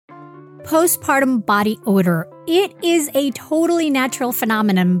Postpartum body odor. It is a totally natural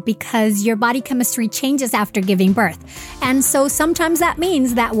phenomenon because your body chemistry changes after giving birth. And so sometimes that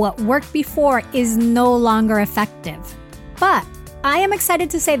means that what worked before is no longer effective. But I am excited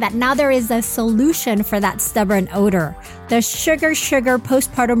to say that now there is a solution for that stubborn odor. The Sugar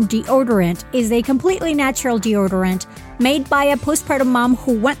Postpartum Deodorant is a completely natural deodorant made by a postpartum mom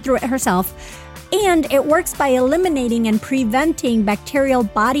who went through it herself. And it works by eliminating and preventing bacterial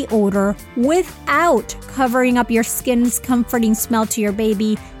body odor without covering up your skin's comforting smell to your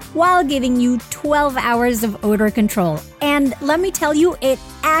baby while giving you 12 hours of odor control. And let me tell you, it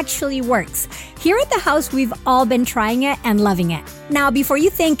actually works. Here at the house, we've all been trying it and loving it. Now, before you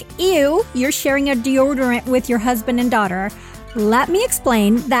think, ew, you're sharing a deodorant with your husband and daughter, let me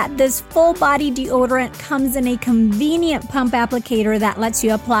explain that this full-body deodorant comes in a convenient pump applicator that lets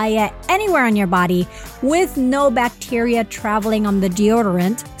you apply it anywhere on your body with no bacteria traveling on the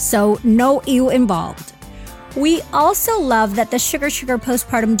deodorant, so no ew involved. We also love that the Sugar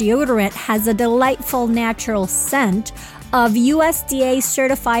Postpartum Deodorant has a delightful natural scent of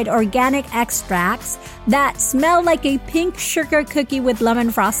USDA-certified organic extracts that smell like a pink sugar cookie with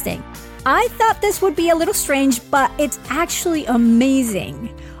lemon frosting. I thought this would be a little strange, but it's actually amazing.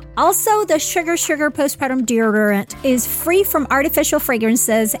 Also, the Sugar Postpartum Deodorant is free from artificial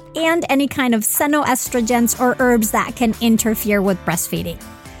fragrances and any kind of xenoestrogens or herbs that can interfere with breastfeeding.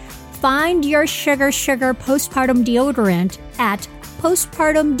 Find your Sugar Postpartum Deodorant at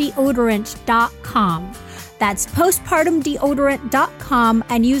postpartumdeodorant.com. That's postpartumdeodorant.com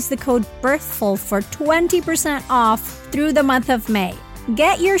and use the code BIRTHFUL for 20% off through the month of May.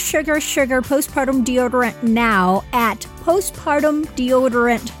 Get your Sugar Postpartum Deodorant now at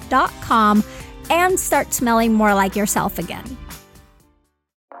postpartumdeodorant.com and start smelling more like yourself again.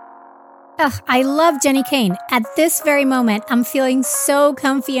 I love Jenni Kayne. At this very moment, I'm feeling so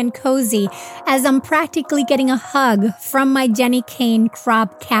comfy and cozy as I'm practically getting a hug from my Jenni Kayne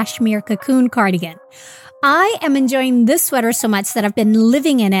crop cashmere cocoon cardigan. I am enjoying this sweater so much that I've been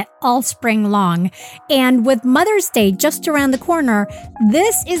living in it all spring long. And with Mother's Day just around the corner,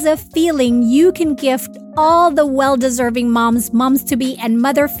 this is a feeling you can gift all the well-deserving moms-to-be, and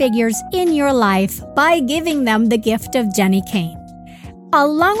mother figures in your life by giving them the gift of Jenni Kayne.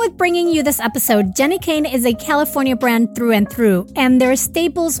 Along with bringing you this episode, Jenni Kayne is a California brand through and through, and their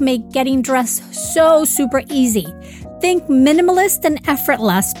staples make getting dressed so super easy. Think minimalist and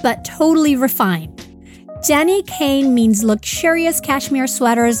effortless, but totally refined. Jenni Kayne means luxurious cashmere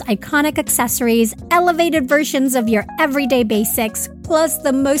sweaters, iconic accessories, elevated versions of your everyday basics, plus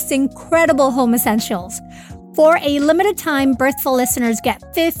the most incredible home essentials. For a limited time, Birthful listeners get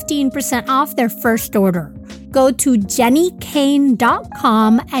 15% off their first order. Go to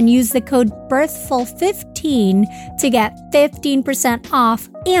jennikayne.com and use the code BIRTHFUL15 to get 15% off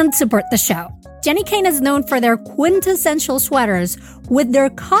and support the show. Jenni Kayne is known for their quintessential sweaters, with their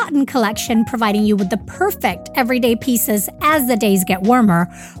cotton collection providing you with the perfect everyday pieces as the days get warmer.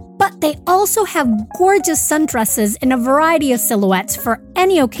 But they also have gorgeous sundresses in a variety of silhouettes for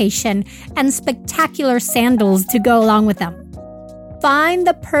any occasion and spectacular sandals to go along with them. Find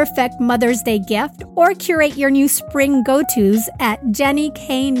the perfect Mother's Day gift or curate your new spring go-tos at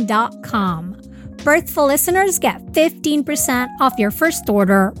jennikayne.com. Birthful listeners get 15% off your first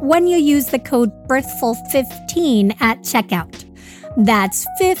order when you use the code BIRTHFUL15 at checkout. That's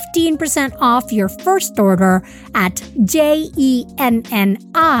 15% off your first order at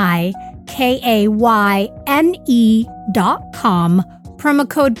jennikayne.com, promo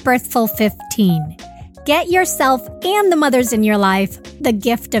code BIRTHFUL15. Get yourself and the mothers in your life the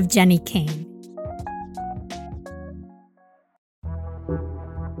gift of Jenni Kayne.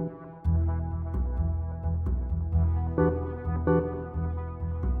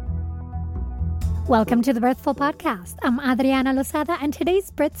 Welcome to the Birthful Podcast. I'm Adriana Lozada, and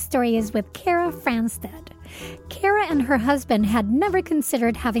today's birth story is with Kara Franstead. Kara and her husband had never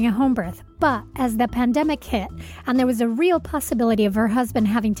considered having a home birth, but as the pandemic hit and there was a real possibility of her husband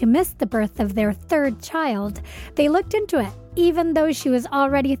having to miss the birth of their third child, they looked into it, even though she was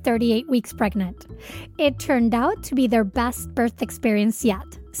already 38 weeks pregnant. It turned out to be their best birth experience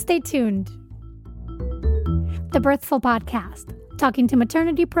yet. Stay tuned. The Birthful Podcast, talking to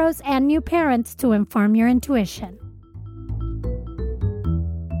maternity pros and new parents to inform your intuition.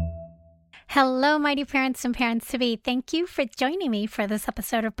 Hello, mighty parents and parents-to-be. Thank you for joining me for this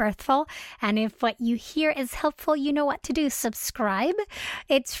episode of Birthful. And if what you hear is helpful, you know what to do. Subscribe.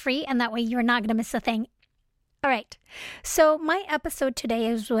 It's free, and that way you're not going to miss a thing. All right. So my episode today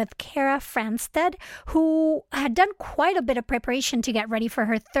is with Kara Franstead, who had done quite a bit of preparation to get ready for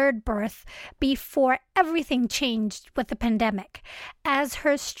her third birth before everything changed with the pandemic. As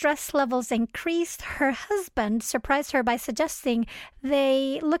her stress levels increased, her husband surprised her by suggesting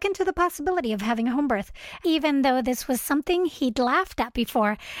they look into the possibility of having a home birth, even though this was something he'd laughed at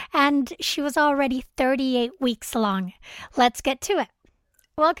before, and she was already 38 weeks along. Let's get to it.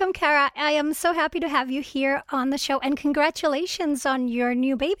 Welcome, Kara. I am so happy to have you here on the show, and congratulations on your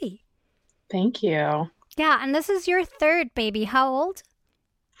new baby. Thank you. Yeah, and this is your third baby. How old?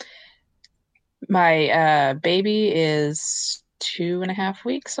 My baby is 2.5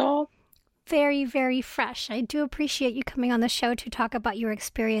 weeks old. Very, very fresh. I do appreciate you coming on the show to talk about your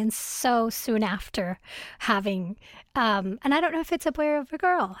experience so soon after having, and I don't know if it's a boy or a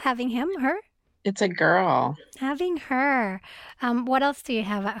girl, having him, her? It's a girl. Having her. What else do you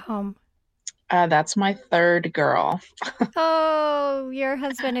have at home? That's my third girl. Oh, your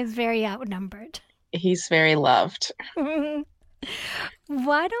husband is very outnumbered. He's very loved. Why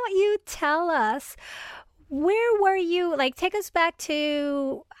don't you tell us, where were you? Like, take us back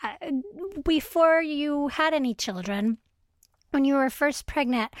to before you had any children, when you were first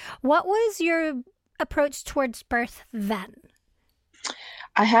pregnant. What was your approach towards birth then?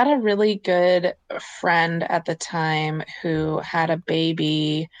 I had a really good friend at the time who had a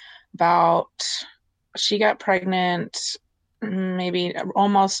baby she got pregnant maybe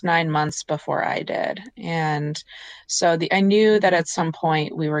almost 9 months before I did. And so I knew that at some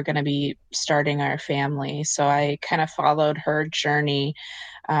point we were going to be starting our family. So I kind of followed her journey.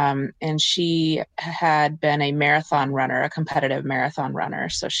 And she had been a marathon runner, a competitive marathon runner.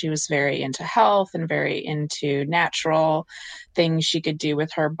 So she was very into health and very into natural things she could do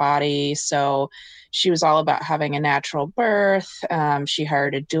with her body. So she was all about having a natural birth. She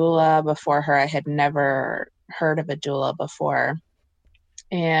hired a doula before her. I had never heard of a doula before.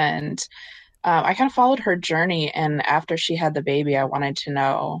 And I kind of followed her journey. And after she had the baby, I wanted to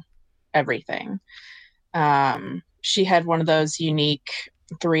know everything. She had one of those unique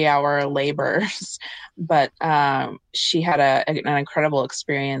 3-hour labors, but she had an incredible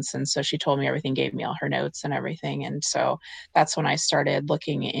experience. And so she told me everything, gave me all her notes and everything. And so that's when I started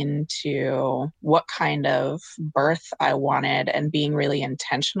looking into what kind of birth I wanted and being really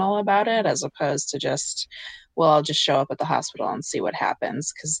intentional about it, as opposed to just, well, I'll just show up at the hospital and see what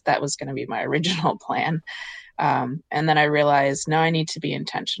happens, because that was going to be my original plan. And then I realized, no, I need to be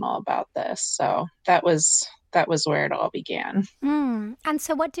intentional about this. So that was where it all began. And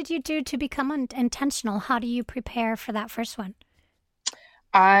so what did you do to become intentional? How do you prepare for that first one?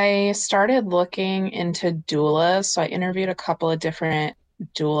 I started looking into doulas. So I interviewed a couple of different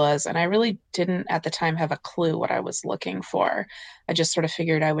doulas, and I really didn't at the time have a clue what I was looking for. I just sort of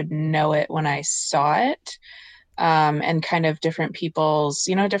figured I would know it when I saw it. And kind of different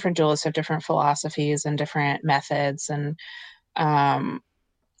different doulas have different philosophies and different methods. And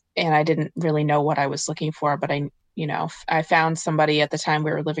I didn't really know what I was looking for, but I found somebody at the time.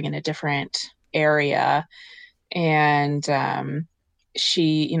 We were living in a different area, and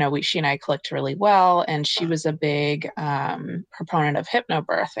she and I clicked really well, and she was a big proponent of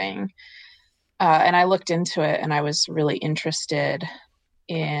hypnobirthing. And I looked into it, and I was really interested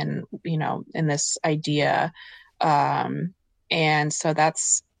in this idea. And so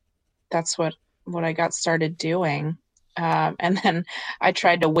that's what I got started doing. And then I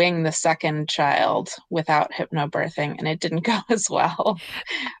tried to wing the second child without hypnobirthing, and it didn't go as well.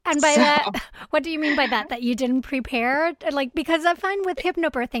 And by that, what do you mean by that? That you didn't prepare? Like, because I find with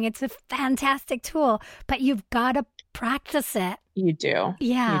hypnobirthing, it's a fantastic tool, but you've got to practice it. You do.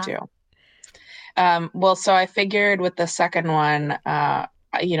 Yeah. You do. Well, so I figured with the second one, I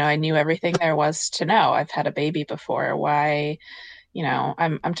knew everything there was to know. I've had a baby before. Why?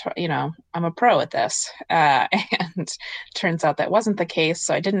 I'm a pro at this. And turns out that wasn't the case.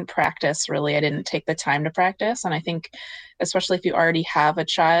 So I didn't practice really. I didn't take the time to practice. And I think, especially if you already have a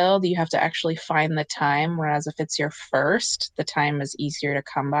child, you have to actually find the time. Whereas if it's your first, the time is easier to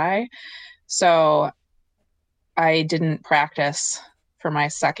come by. So I didn't practice for my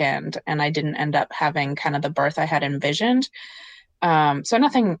second, and I didn't end up having kind of the birth I had envisioned. So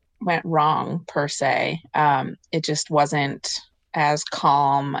nothing went wrong per se. It just wasn't as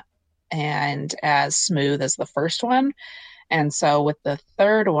calm and as smooth as the first one. And so with the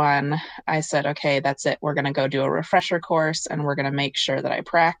third one, I said, okay, that's it. We're going to go do a refresher course, and we're going to make sure that I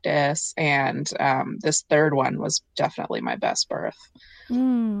practice. And this third one was definitely my best birth.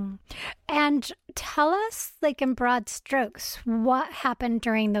 And tell us, like in broad strokes, what happened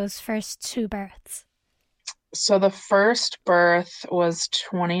during those first two births? So the first birth was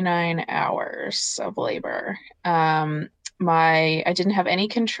 29 hours of labor. I didn't have any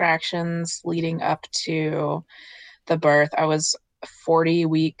contractions leading up to the birth. I was 40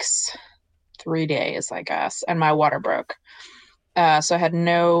 weeks, 3 days, I guess, and my water broke. So I had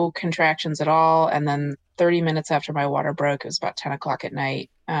no contractions at all. And then 30 minutes after my water broke, it was about 10 o'clock at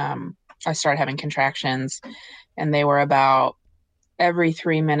night. I started having contractions, and they were about every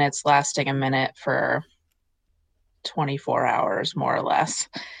 3 minutes, lasting a minute for 24 hours, more or less.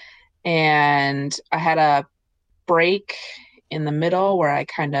 And I had a break in the middle where I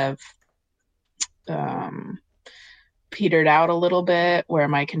kind of petered out a little bit, where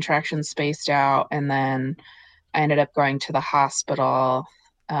my contractions spaced out. And then I ended up going to the hospital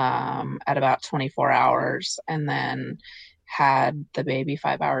at about 24 hours, and then had the baby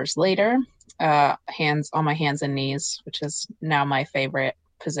 5 hours later, on my hands and knees, which is now my favorite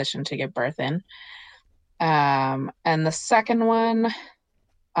position to give birth in. And the second one,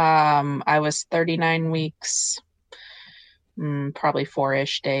 I was 39 weeks, probably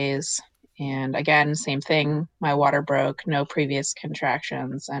 4-ish days. And again, same thing. My water broke, no previous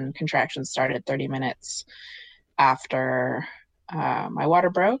contractions, and contractions started 30 minutes after my water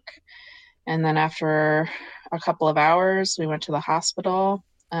broke. And then after a couple of hours, we went to the hospital.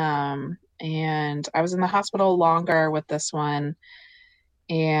 And I was in the hospital longer with this one.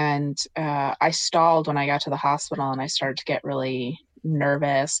 And I stalled when I got to the hospital, and I started to get really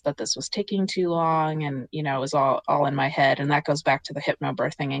nervous that this was taking too long. And, it was all in my head. And that goes back to the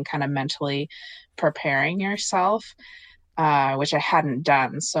hypnobirthing and kind of mentally preparing yourself, which I hadn't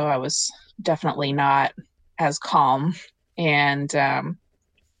done. So I was definitely not as calm. And then,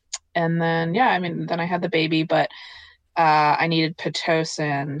 then I had the baby, but I needed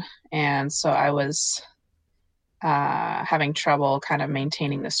Pitocin. And so I was having trouble kind of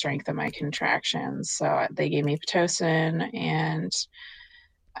maintaining the strength of my contractions. So they gave me Pitocin, and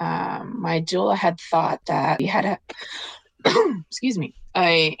my doula had thought that we had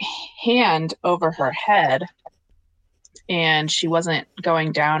a hand over her head, and she wasn't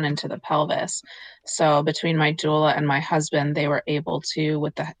going down into the pelvis. So between my doula and my husband, they were able to,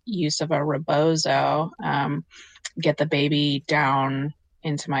 with the use of a rebozo, get the baby down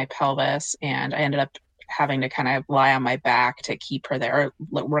into my pelvis. And I ended up having to kind of lie on my back to keep her there,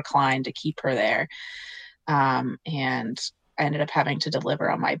 or recline to keep her there. And I ended up having to deliver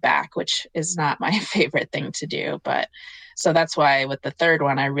on my back, which is not my favorite thing to do. But so that's why with the third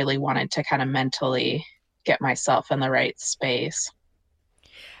one, I really wanted to kind of mentally get myself in the right space.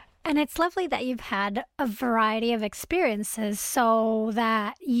 And it's lovely that you've had a variety of experiences so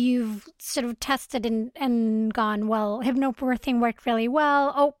that you've sort of tested and gone, well, hypnobirthing worked really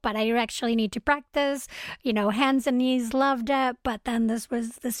well. Oh, but I actually need to practice. Hands and knees, loved it. But then this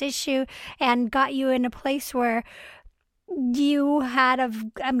was this issue, and got you in a place where you had,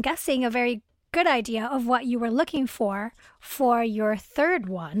 I'm guessing, a very good idea of what you were looking for your third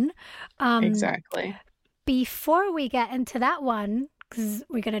one. Exactly. Before we get into that one, because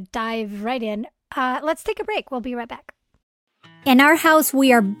we're going to dive right in, let's take a break. We'll be right back. In our house,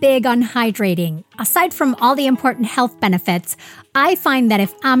 we are big on hydrating. Aside from all the important health benefits, I find that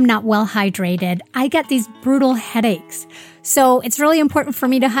if I'm not well hydrated, I get these brutal headaches. So it's really important for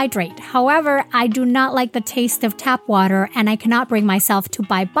me to hydrate. However, I do not like the taste of tap water, and I cannot bring myself to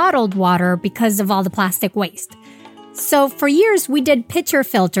buy bottled water because of all the plastic waste. So for years, we did pitcher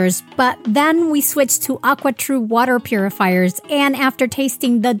filters, but then we switched to AquaTrue water purifiers, and after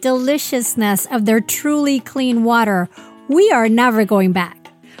tasting the deliciousness of their truly clean water, we are never going back.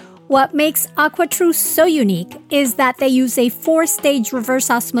 What makes AquaTrue so unique is that they use a 4-stage reverse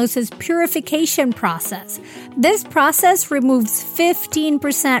osmosis purification process. This process removes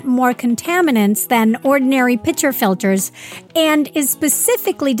 15% more contaminants than ordinary pitcher filters and is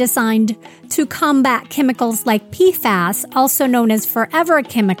specifically designed to combat chemicals like PFAS, also known as forever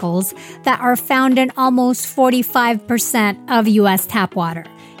chemicals, that are found in almost 45% of U.S. tap water.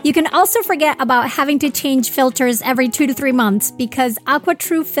 You can also forget about having to change filters every 2 to 3 months because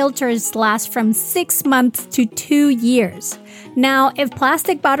AquaTrue filters last from 6 months to 2 years. Now, if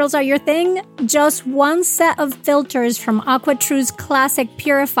plastic bottles are your thing, just one set of filters from AquaTrue's classic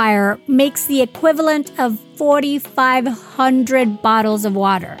purifier makes the equivalent of 4,500 bottles of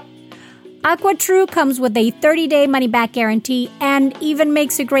water. AquaTrue comes with a 30-day money-back guarantee and even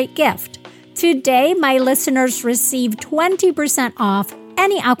makes a great gift. Today, my listeners receive 20% off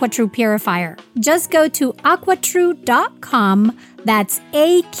any AquaTrue purifier. Just go to aquatrue.com, that's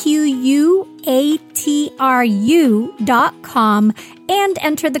AQUATRU.com, and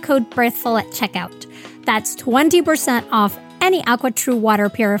enter the code BIRTHFUL at checkout. That's 20% off any AquaTrue water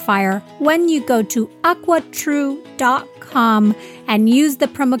purifier when you go to aquatrue.com and use the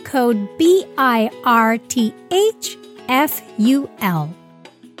promo code BIRTHFUL.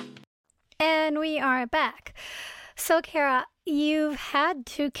 And we are back. So, Kara, you've had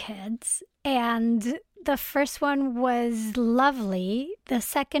 2 kids, and the first one was lovely. The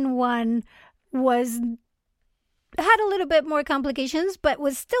second one had a little bit more complications, but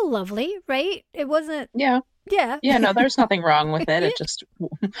was still lovely, right? It wasn't. Yeah. Yeah. Yeah, no, there's nothing wrong with it. It just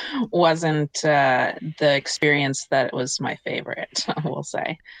wasn't the experience that was my favorite, we'll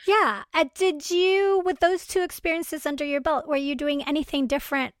say. Yeah. Did you, with those 2 experiences under your belt, were you doing anything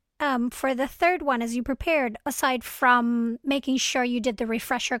different for the third one as you prepared, aside from making sure you did the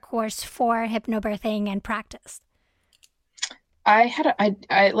refresher course for hypnobirthing and practice?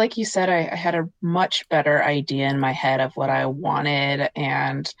 I like you said, I had a much better idea in my head of what I wanted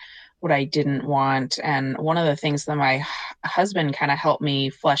and what I didn't want. And one of the things that my husband kind of helped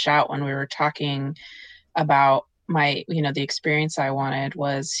me flesh out when we were talking about the experience I wanted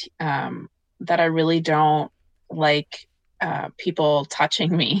was that I really don't like people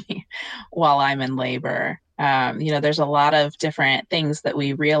touching me while I'm in labor. There's a lot of different things that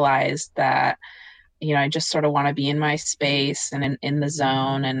we realize that, I just sort of want to be in my space and in the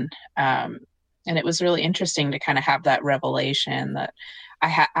zone. And it was really interesting to kind of have that revelation that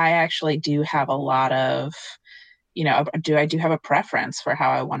I actually do have a lot of, I do have a preference for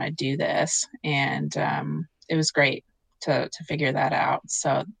how I want to do this. And it was great to figure that out.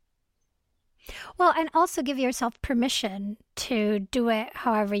 So. Well, and also give yourself permission to do it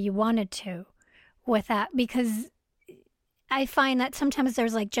however you wanted to with that, because I find that sometimes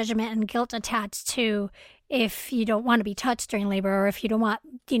there's like judgment and guilt attached to if you don't want to be touched during labor, or if you don't want,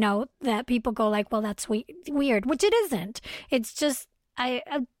 that people go like, well, that's weird, which it isn't. It's just,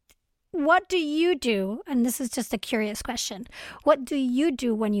 what do you do? And this is just a curious question. What do you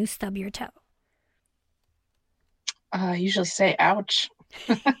do when you stub your toe? I usually say, ouch.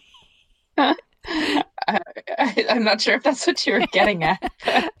 I'm not sure if that's what you were getting at.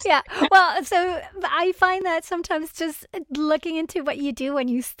 Yeah. Well, so I find that sometimes just looking into what you do when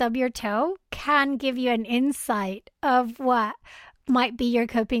you stub your toe can give you an insight of what might be your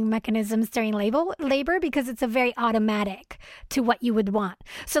coping mechanisms during labor, because it's a very automatic to what you would want.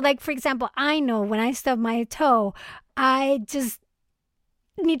 So like, for example, I know when I stub my toe, I just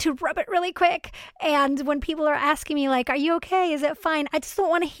need to rub it really quick. And when people are asking me like, are you okay? Is it fine? I just don't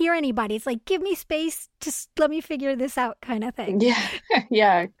want to hear anybody. It's like, give me space. Just let me figure this out kind of thing. Yeah.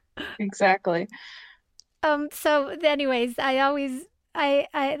 Yeah, exactly. So anyways,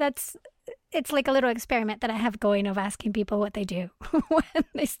 it's like a little experiment that I have going of asking people what they do when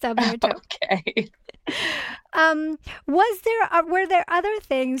they stub their toe. Okay. Were there other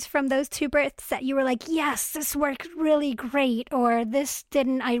things from those 2 births that you were like, yes, this worked really great, or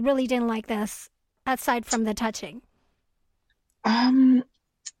I really didn't like this, aside from the touching?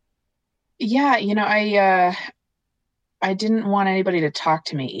 Yeah, I didn't want anybody to talk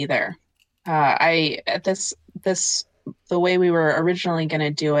to me either. The way we were originally going to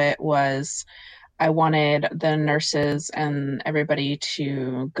do it was I wanted the nurses and everybody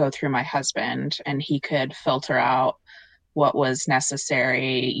to go through my husband, and he could filter out what was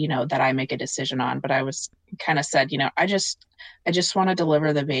necessary, that I make a decision on. But I was kind of said, I just want to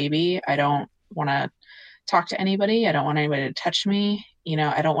deliver the baby. I don't want to talk to anybody. I don't want anybody to touch me.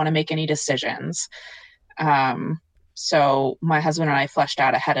 I don't want to make any decisions. So my husband and I fleshed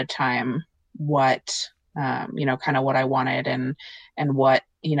out ahead of time what, kind of what I wanted and what,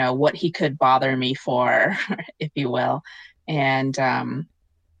 what he could bother me for, if you will. And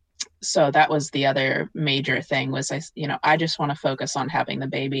so that was the other major thing was I just want to focus on having the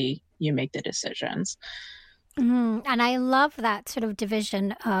baby. You make the decisions. Mm-hmm. And I love that sort of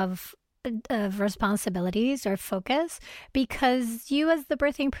division of responsibilities or focus, because you as the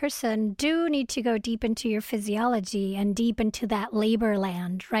birthing person do need to go deep into your physiology and deep into that labor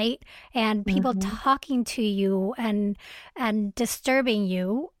land, right? And people talking to you and disturbing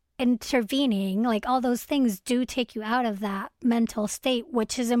you, intervening, like all those things do take you out of that mental state,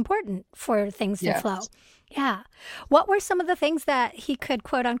 which is important for things to flow. Yeah. What were some of the things that he could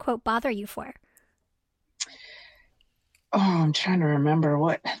quote unquote bother you for? Oh, I'm trying to remember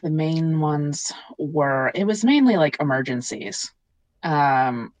what the main ones were. It was mainly like emergencies.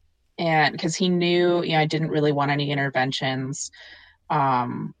 And because he knew, I didn't really want any interventions. I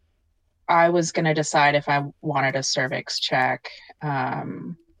was going to decide if I wanted a cervix check.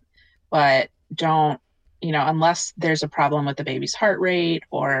 But don't, unless there's a problem with the baby's heart rate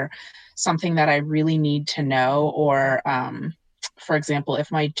or something that I really need to know, or for example,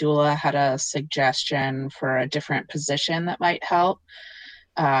 if my doula had a suggestion for a different position that might help,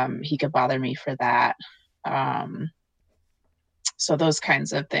 he could bother me for that. Um, so those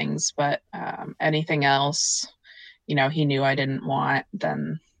kinds of things, but anything else, he knew I didn't want,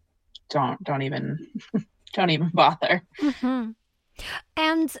 then don't even don't even bother. Hmm.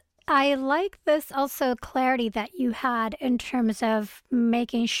 And I like this also clarity that you had in terms of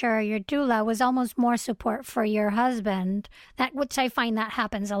making sure your doula was almost more support for your husband, that which I find that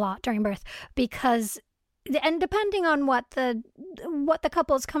happens a lot during birth because and depending on what the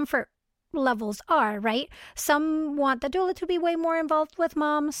couple's comfort levels are, right? Some want the doula to be way more involved with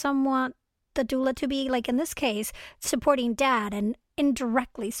mom, some want the doula to be, like in this case, supporting dad and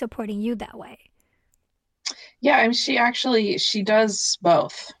indirectly supporting you that way. Yeah, and she does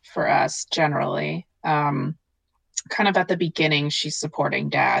both for us generally. Kind of at the beginning, she's supporting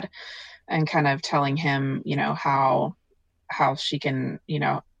dad and kind of telling him, how she can,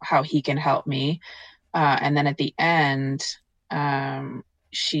 how he can help me. And then at the end,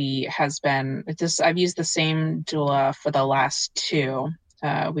 she has been this. I've used the same doula for the last two.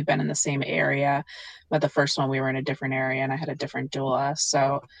 We've been in the same area, but the first one we were in a different area, and I had a different doula.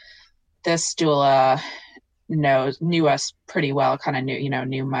 So this doula knew us pretty well, kind of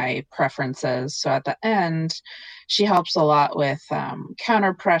knew my preferences. So at the end, she helps a lot with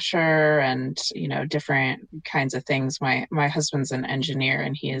counter pressure and different kinds of things. My husband's an engineer,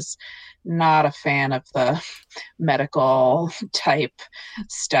 and he is not a fan of the medical type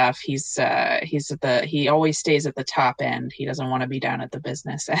stuff. He always stays at the top end. He doesn't want to be down at the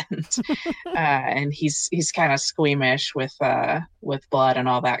business end. And he's kind of squeamish with blood and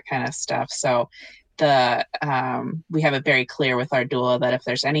all that kind of stuff. So we have it very clear with our doula that if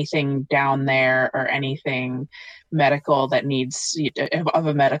there's anything down there or anything medical that needs of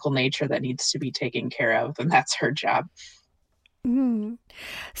a medical nature that needs to be taken care of, then that's her job. Mm.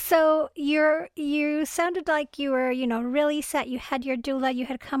 So you sounded like you were, really set. You had your doula, you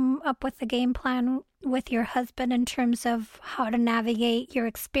had come up with a game plan with your husband in terms of how to navigate your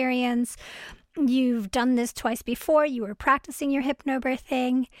experience. You've done this twice before. You were practicing your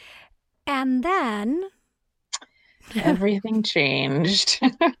hypnobirthing. And then everything changed.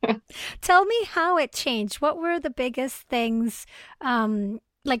 Tell me how it changed. What were the biggest things?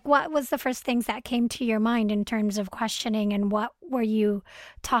 What was the first things that came to your mind in terms of questioning, and what were you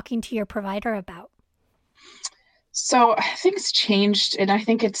talking to your provider about? So things changed, and I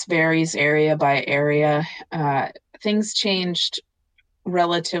think it varies area by area. Things changed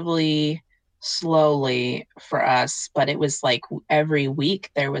relatively slowly for us, but it was like every week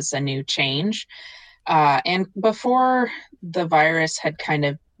there was a new change. And before the virus had kind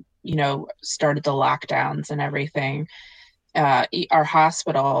of, started the lockdowns and everything, our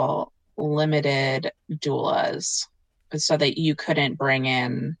hospital limited doulas so that you couldn't bring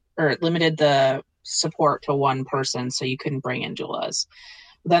in, or limited the support to one person so you couldn't bring in doulas.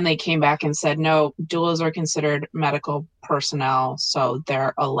 Then they came back and said, no, doulas are considered medical personnel, so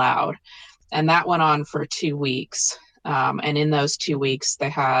they're allowed. And that went on for 2 weeks. And in those 2 weeks, they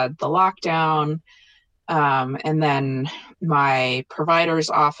had the lockdown. And then my provider's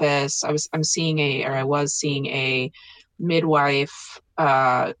office, I was seeing a midwife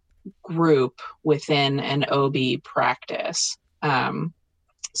group within an OB practice.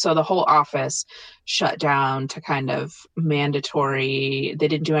 So the whole office shut down to kind of mandatory. They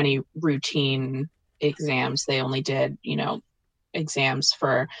didn't do any routine exams. They only did, exams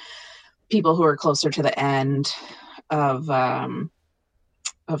for people who are closer to the end of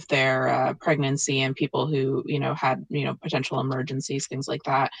their pregnancy, and people who had potential emergencies, things like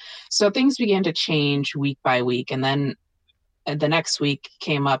that. So things began to change week by week, and then the next week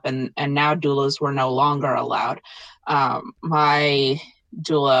came up, and now doulas were no longer allowed. My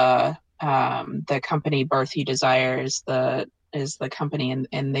doula, the company Birth You Desire is the company,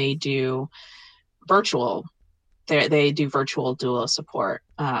 and they do virtual. They do virtual doula support,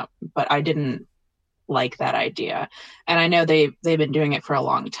 but I didn't like that idea. And I know they've been doing it for a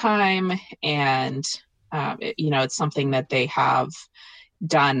long time, and it's something that they have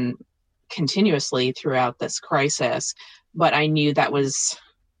done continuously throughout this crisis. But I knew that was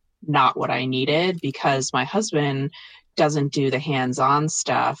not what I needed, because my husband doesn't do the hands-on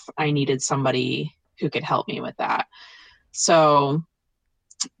stuff. I needed somebody who could help me with that. So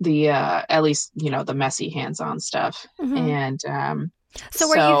the at least the messy hands-on stuff. Mm-hmm. And so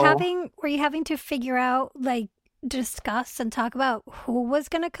were you having to figure out, like, discuss and talk about who was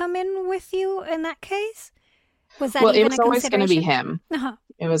going to come in with you in that case? Was that it was always going to be him. Uh-huh.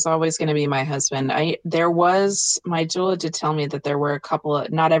 It was always going to be my husband. My doula did tell me that there were a couple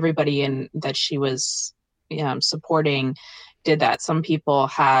of, not everybody that she was supporting did that. Some people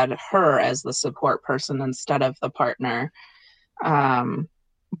had her as the support person instead of the partner.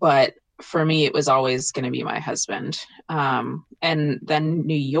 But for me, it was always going to be my husband. And then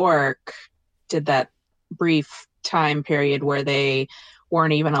New York did that brief time period where they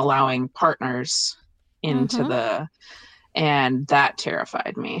weren't even allowing partners into and that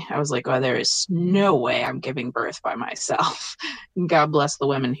terrified me. I was like, oh, there is no way I'm giving birth by myself. God bless the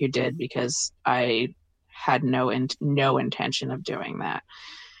women who did, because I had no intention of doing that.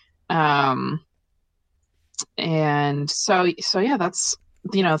 And so yeah, that's,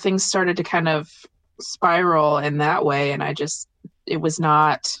 things started to kind of spiral in that way. And it was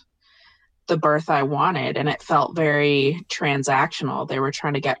not the birth I wanted. And it felt very transactional. They were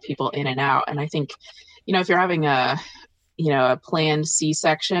trying to get people in and out. And I think, if you're having a planned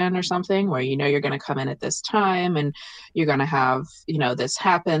C-section or something where you're going to come in at this time and you're going to have, this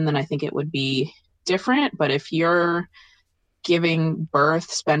happen, then I think it would be different. But if you're giving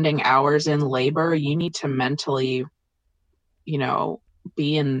birth, spending hours in labor, you need to mentally,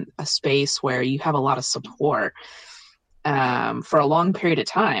 be in a space where you have a lot of support for a long period of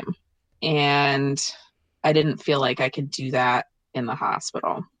time. And I didn't feel like I could do that in the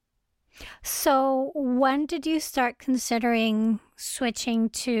hospital. So when did you start considering switching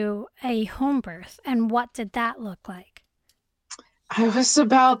to a home birth, and what did that look like? I was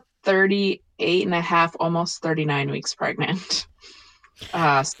about 38 and a half, almost 39 weeks pregnant. So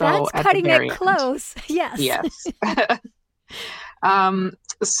that's cutting it close. Yes. Yes.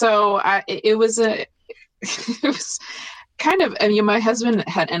 So it was kind of, my husband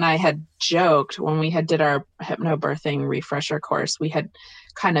and I had joked when we did our hypnobirthing refresher course. We had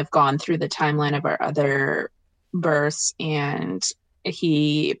kind of gone through the timeline of our other births, and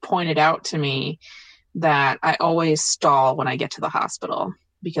he pointed out to me that I always stall when I get to the hospital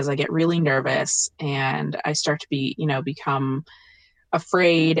because I get really nervous and I start to become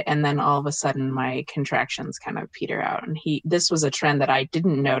afraid, and then all of a sudden my contractions kind of peter out. And this was a trend that I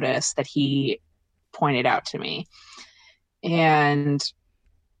didn't notice that he pointed out to me. And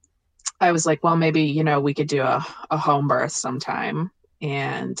I was like, well, maybe, we could do a home birth sometime.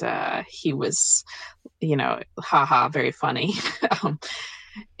 And he was, haha, very funny.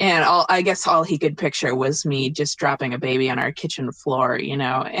 And I guess all he could picture was me just dropping a baby on our kitchen floor, and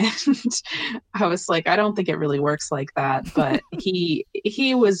I was like, I don't think it really works like that. But he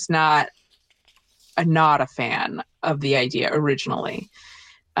was not a fan of the idea originally.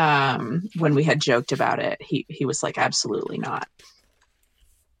 When we had joked about it, he was like, absolutely not.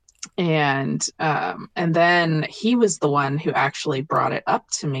 And then he was the one who actually brought it up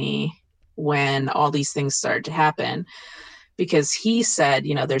to me when all these things started to happen, because he said,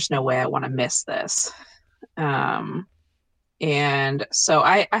 there's no way I want to miss this. And so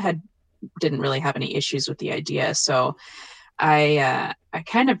I didn't really have any issues with the idea. So I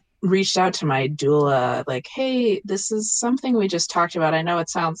kind of reached out to my doula, like, hey, this is something we just talked about. I know it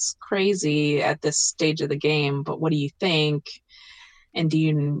sounds crazy at this stage of the game, but what do you think? And do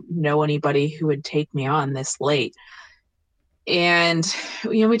you know anybody who would take me on this late? And,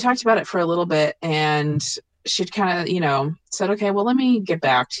 we talked about it for a little bit, and she'd kind of, said, okay, well, let me get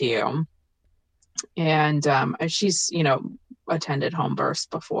back to you. And she's, attended home births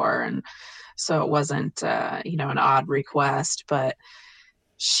before. And so it wasn't, an odd request, but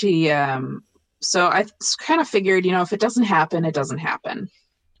she, so I kind of figured, if it doesn't happen, it doesn't happen.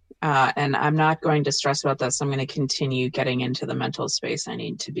 And I'm not going to stress about this. I'm going to continue getting into the mental space I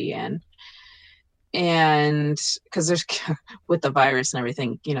need to be in. And because there's, with the virus and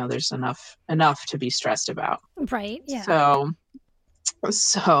everything, there's enough to be stressed about. Right. Yeah.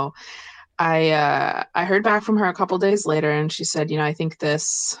 So I heard back from her a couple days later, and she said, I think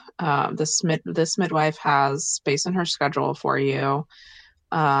this midwife has space in her schedule for you.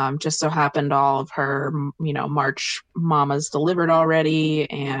 Just so happened all of her, March mamas delivered already.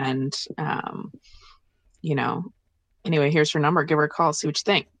 And, anyway, here's her number. Give her a call, see what you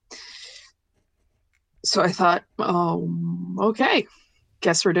think. So I thought, oh, okay,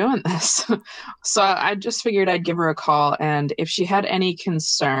 guess we're doing this. So I just figured I'd give her a call. And if she had any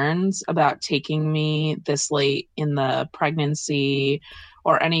concerns about taking me this late in the pregnancy,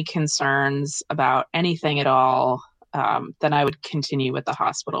 or any concerns about anything at all, then I would continue with the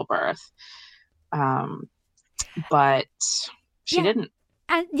hospital birth. But she didn't.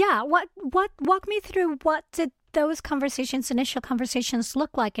 And walk me through, what did those initial conversations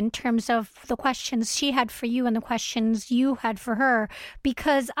look like in terms of the questions she had for you and the questions you had for her?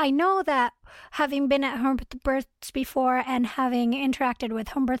 Because I know that, having been at home births before and having interacted with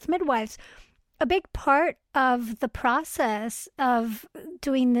home birth midwives, a big part of the process of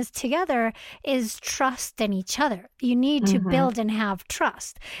doing this together is trust in each other. You need to build and have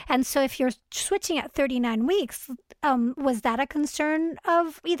trust. And so if you're switching at 39 weeks, was that a concern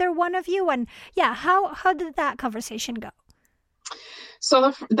of either one of you? And yeah, how did that conversation go?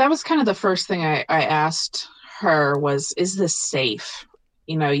 So that was kind of the first thing I asked her was, is this safe?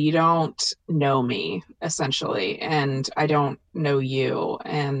 You don't know me, essentially, and I don't know you.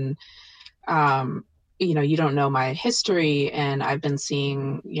 And, you don't know my history. And I've been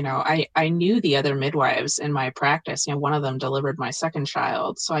seeing, I knew the other midwives in my practice. One of them delivered my second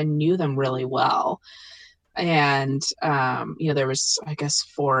child, so I knew them really well. And, there was, I guess,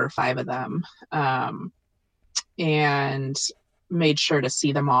 4 or 5 of them. And made sure to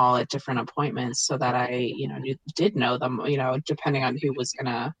see them all at different appointments so that I, did know them, depending on who was going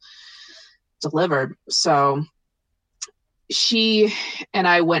to deliver. So she and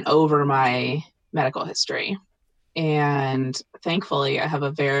I went over my medical history, and thankfully I have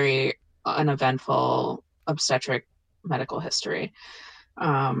a very uneventful obstetric medical history.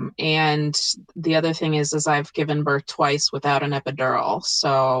 And the other thing is I've given birth twice without an epidural.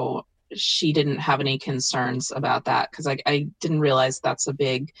 So she didn't have any concerns about that, because I didn't realize that's a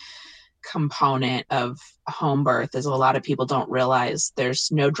big component of home birth, is a lot of people don't realize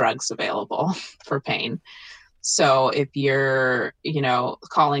there's no drugs available for pain. So if you're,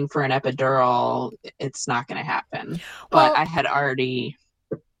 calling for an epidural, it's not going to happen. But I had already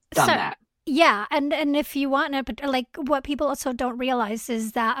done that. Yeah, and if you want, like what people also don't realize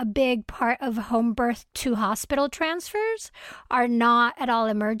is that a big part of home birth to hospital transfers are not at all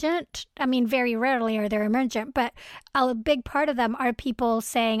emergent. I mean, very rarely are they emergent, but a big part of them are people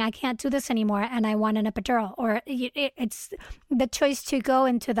saying, I can't do this anymore and I want an epidural. Or it's the choice to go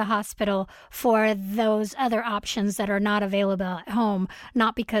into the hospital for those other options that are not available at home,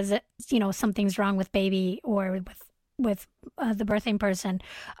 not because, something's wrong with baby or with the birthing person.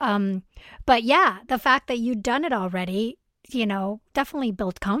 But yeah, the fact that you'd done it already, definitely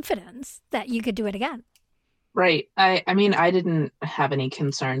built confidence that you could do it again. Right. I mean, I didn't have any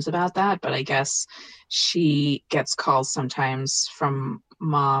concerns about that, but I guess she gets calls sometimes from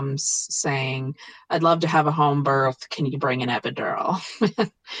moms saying, I'd love to have a home birth. Can you bring an epidural?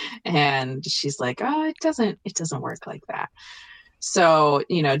 And she's like, oh, it doesn't work like that. So,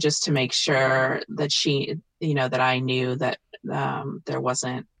 just to make sure that she, that I knew that there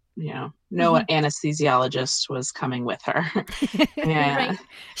wasn't, no anesthesiologist was coming with her. Yeah. Right.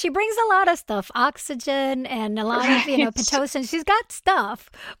 She brings a lot of stuff, oxygen and a lot of, Pitocin. She's got stuff,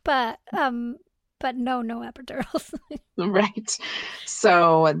 but no epidurals. Right.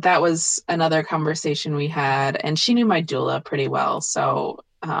 So that was another conversation we had, and she knew my doula pretty well. So,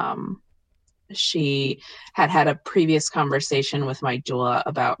 she had a previous conversation with my doula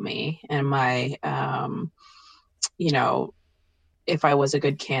about me and my, if I was a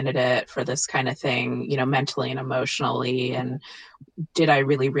good candidate for this kind of thing, mentally and emotionally, and did I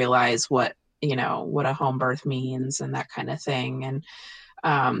really realize what a home birth means and that kind of thing.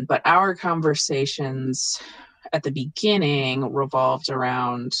 And, but our conversations at the beginning revolved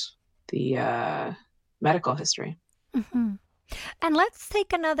around the medical history. Mm-hmm. And let's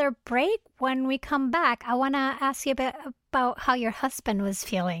take another break. When we come back, I want to ask you a bit about how your husband was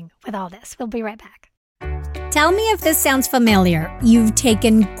feeling with all this. We'll be right back. Tell me if this sounds familiar. You've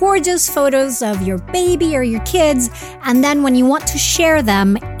taken gorgeous photos of your baby or your kids, and then when you want to share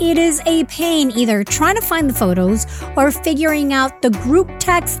them, it is a pain either trying to find the photos or figuring out the group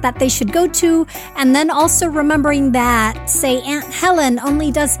text that they should go to, and then also remembering that, say, Aunt Helen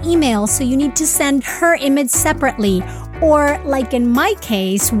only does email, so you need to send her image separately. Or like in my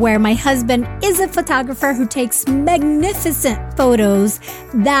case, where my husband is a photographer who takes magnificent photos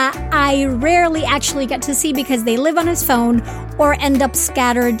that I rarely actually get to see because they live on his phone or end up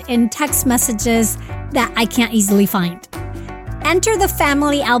scattered in text messages that I can't easily find. Enter the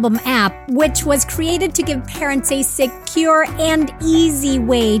Family Album app, which was created to give parents a secure and easy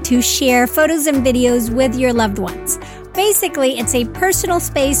way to share photos and videos with your loved ones. Basically, it's a personal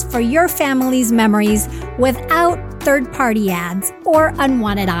space for your family's memories without third-party ads or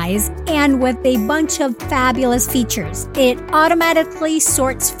unwanted eyes, and with a bunch of fabulous features. It automatically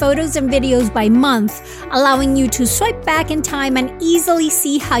sorts photos and videos by month, allowing you to swipe back in time and easily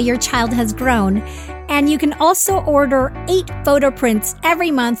see how your child has grown. And you can also order 8 photo prints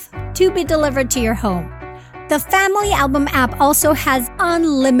every month to be delivered to your home. The Family Album app also has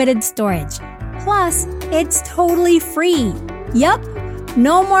unlimited storage. Plus, it's totally free. Yup.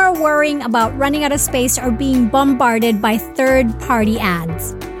 No more worrying about running out of space or being bombarded by third-party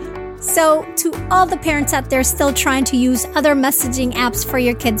ads. So, to all the parents out there still trying to use other messaging apps for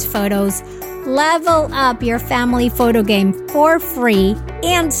your kids' photos, Level up your family photo game for free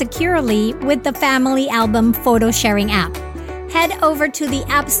and securely with the Family Album photo sharing app. Head over to the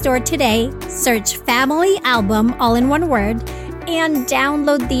App Store today, search Family Album, all in one word, and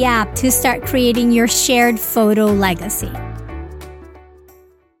download the app to start creating your shared photo legacy.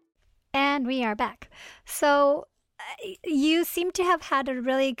 And we are back. So you seem to have had a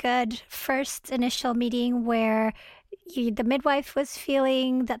really good first initial meeting where the midwife was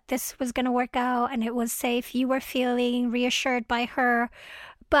feeling that this was going to work out and it was safe. You were feeling reassured by her.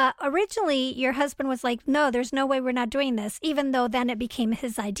 But originally, your husband was like, no, there's no way we're not doing this, even though then it became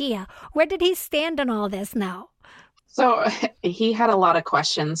his idea. Where did he stand on all this now? So he had a lot of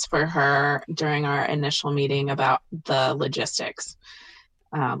questions for her during our initial meeting about the logistics,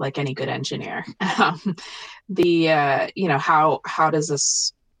 like any good engineer. How does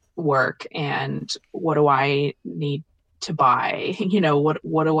this work, and what do I need to buy?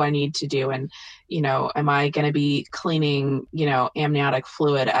 What do I need to do? And, am I going to be cleaning, amniotic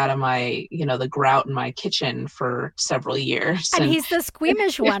fluid out of my, the grout in my kitchen for several years? And he's the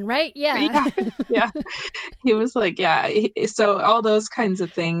squeamish one, right? Yeah. Yeah. He was like, yeah. So all those kinds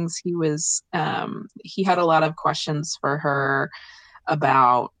of things, he had a lot of questions for her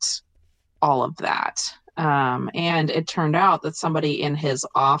about all of that. And it turned out that somebody in his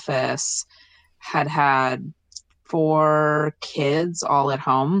office had 4 kids all at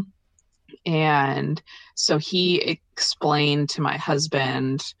home. And so he explained to my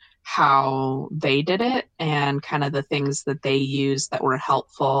husband how they did it and kind of the things that they used that were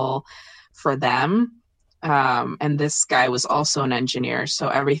helpful for them. And this guy was also an engineer, so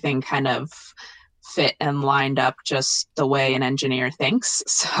everything kind of fit and lined up just the way an engineer thinks.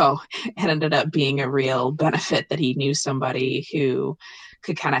 So it ended up being a real benefit that he knew somebody who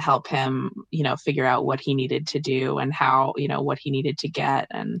could kind of help him, figure out what he needed to do and how, what he needed to get.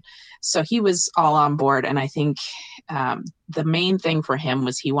 And so he was all on board. And I think the main thing for him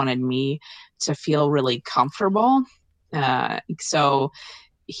was he wanted me to feel really comfortable. So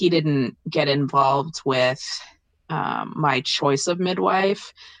he didn't get involved with my choice of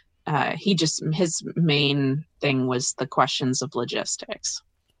midwife. His main thing was the questions of logistics.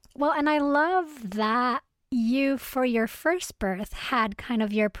 Well, and I love that you, for your first birth, had kind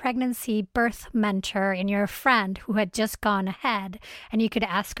of your pregnancy birth mentor and your friend who had just gone ahead, and you could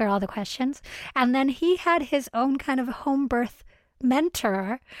ask her all the questions. And then he had his own kind of home birth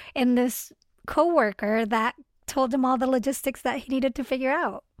mentor in this coworker that told him all the logistics that he needed to figure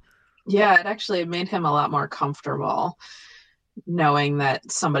out. Yeah, it actually made him a lot more comfortable knowing that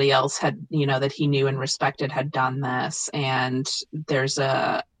somebody else had, that he knew and respected had done this. And there's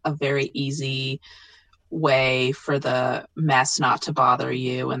a very easy way for the mess not to bother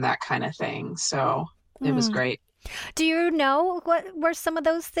you and that kind of thing. So it was great. Do you know what were some of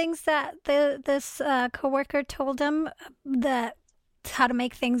those things that this coworker told him, that how to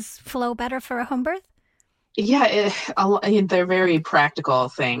make things flow better for a home birth? Yeah, they're very practical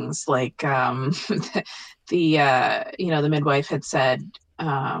things. Like the midwife had said,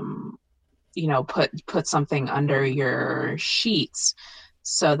 put something under your sheets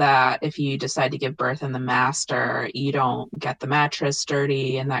so that if you decide to give birth in the master, you don't get the mattress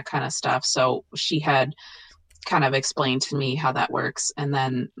dirty and that kind of stuff. So she had kind of explained to me how that works. And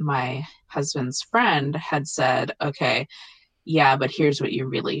then my husband's friend had said, okay, yeah, but here's what you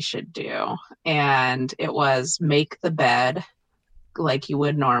really should do. And it was make the bed like you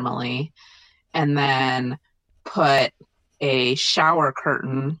would normally, and then put a shower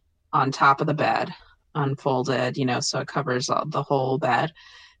curtain on top of the bed, unfolded, so it covers the whole bed,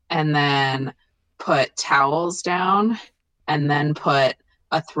 and then put towels down, and then put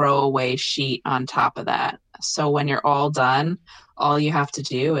a throwaway sheet on top of that. So when you're all done, all you have to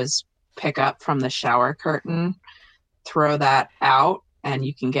do is pick up from the shower curtain, throw that out, and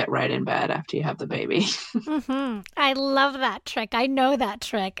you can get right in bed after you have the baby. I love that trick. I know that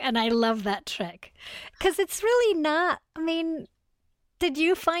trick, and I love that trick. Because it's really not, did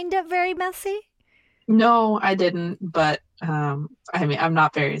you find it very messy? No, I didn't, but I'm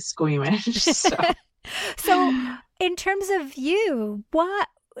not very squeamish. So in terms of you, what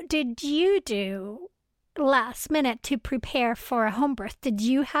did you do last minute to prepare for a home birth? Did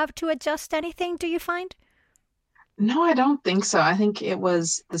you have to adjust anything, do you find? No, I don't think so. I think it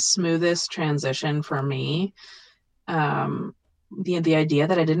was the smoothest transition for me. The idea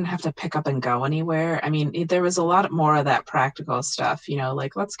that I didn't have to pick up and go anywhere. There was a lot more of that practical stuff,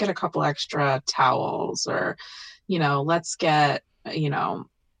 like let's get a couple extra towels, or, let's get,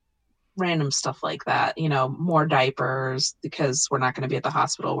 random stuff like that, more diapers, because we're not going to be at the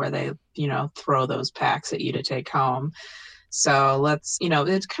hospital where they, throw those packs at you to take home. So let's,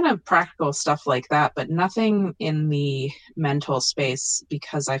 it's kind of practical stuff like that, but nothing in the mental space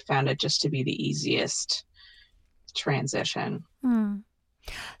because I found it just to be the easiest transition. Hmm.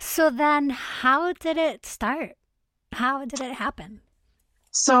 So then, how did it start? How did it happen?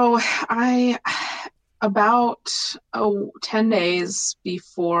 So I, about 10 days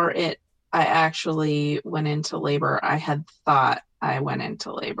before I actually went into labor, I had thought I went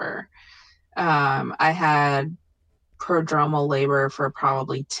into labor. I had prodromal labor for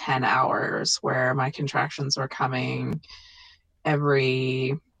probably 10 hours where my contractions were coming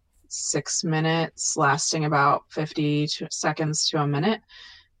every 6 minutes, lasting about 50 seconds to a minute.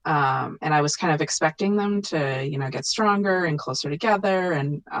 And I was kind of expecting them to, get stronger and closer together,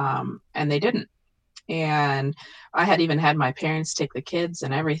 and they didn't. And I had even had my parents take the kids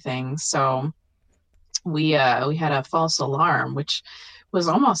and everything. So we had a false alarm, which was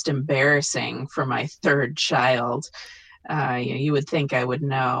almost embarrassing for my third child. You would think I would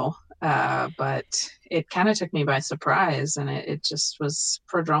know, but it kind of took me by surprise, and it just was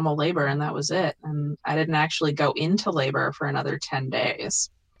prodromal labor, and that was it. And I didn't actually go into labor for another 10 days.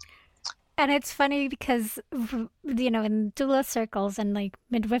 And it's funny because, in doula circles and like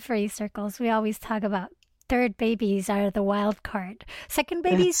midwifery circles, we always talk about third babies are the wild card. Second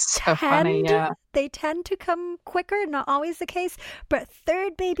babies It's so funny, yeah. they tend to come quicker, not always the case, but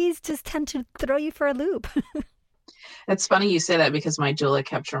third babies just tend to throw you for a loop. It's funny you say that because my doula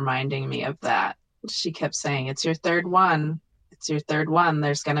kept reminding me of that. She kept saying, "It's your third one. It's your third one.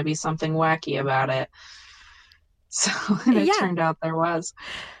 There's going to be something wacky about it." So and it Yeah. turned out there was.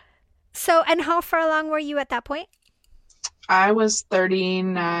 So, and how far along were you at that point? I was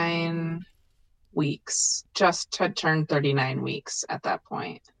 39 weeks, just had turned 39 weeks at that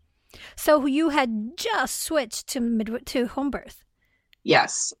point. So you had just switched to home birth.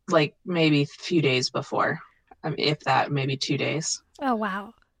 Yes, like maybe a few days before, if that, maybe 2 days. Oh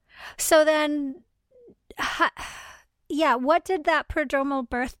wow. So then, yeah, what did that prodromal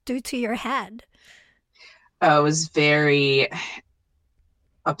birth do to your head? It was very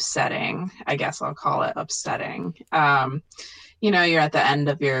upsetting. I guess I'll call it upsetting. You're at the end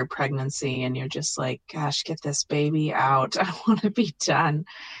of your pregnancy and you're just like, gosh, get this baby out. I want to be done.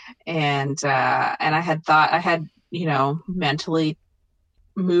 And I had thought I had, mentally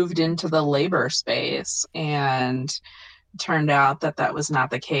moved into the labor space, and turned out that that was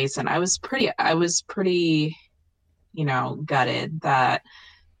not the case. And I was pretty, gutted that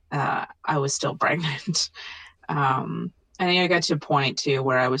I was still pregnant. And I got to a point too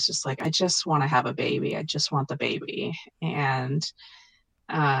where I was just like, I just want to have a baby. I just want the baby. And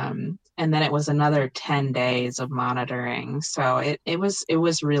then it was another 10 days of monitoring. So it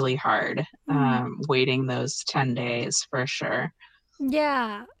was really hard, waiting those 10 days for sure.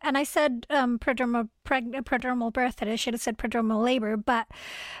 Yeah, and I said prodromal birth, and I should have said prodromal labor. But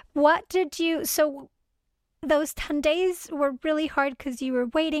what did you? So those 10 days were really hard because you were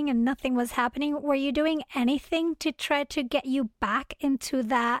waiting and nothing was happening. Were you doing anything to try to get you back into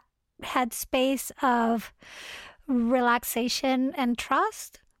that headspace of relaxation and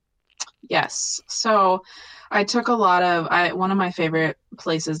trust? Yes. So I took one of my favorite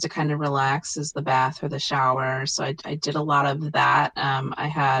places to kind of relax is the bath or the shower. So I did a lot of that. I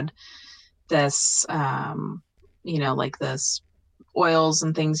had this, like this oils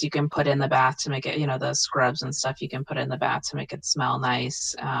and things you can put in the bath to make it, the scrubs and stuff you can put in the bath to make it smell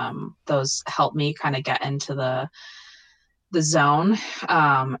nice. Those help me kind of get into the zone.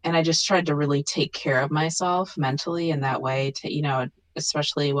 And I just tried to really take care of myself mentally in that way to,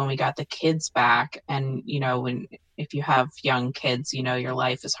 especially when we got the kids back, and, if you have young kids, your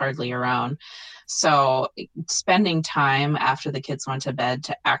life is hardly your own. So spending time after the kids went to bed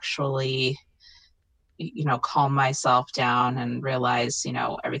to actually, calm myself down and realize,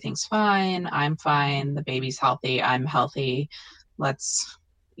 everything's fine. I'm fine. The baby's healthy. I'm healthy. Let's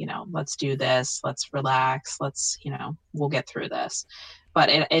do this. Let's relax. We'll get through this. But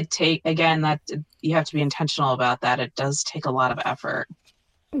that you have to be intentional about that. It does take a lot of effort.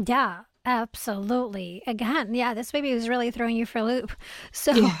 Yeah, absolutely. Again, yeah, this baby was really throwing you for a loop.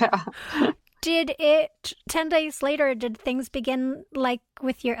 So, Yeah. did it 10 days later, did things begin like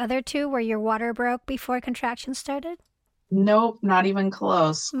with your other two where your water broke before contractions started? Nope, not even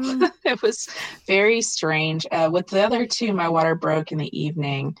close. Mm. It was very strange. With the other two, my water broke in the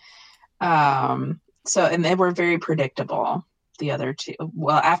evening. And they were very predictable. The other two,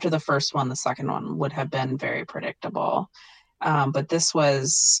 well, after the first one, the second one would have been very predictable. But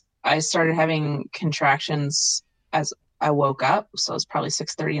I started having contractions as I woke up. So it was probably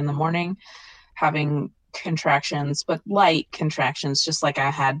 6:30 in the morning, having contractions, but light contractions, just like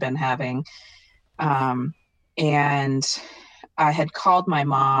I had been having. And I had called my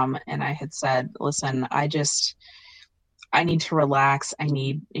mom and I had said, listen, I need to relax. I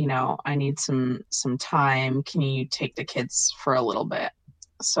need some time. Can you take the kids for a little bit?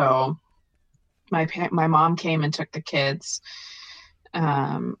 So my mom came and took the kids,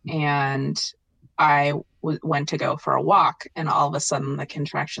 and I went to go for a walk, and all of a sudden the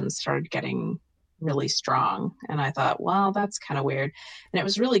contractions started getting really strong. And I thought, well, that's kind of weird. And it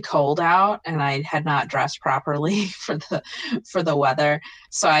was really cold out, and I had not dressed properly for the weather.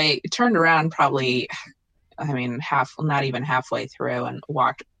 So I turned around probably, I mean, not even halfway through, and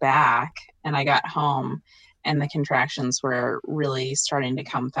walked back. And I got home, and the contractions were really starting to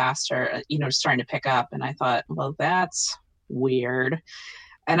come faster, starting to pick up. And I thought, well, that's weird.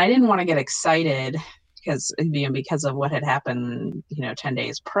 And I didn't want to get excited because of what had happened, 10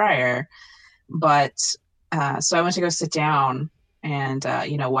 days prior. But so I went to go sit down and,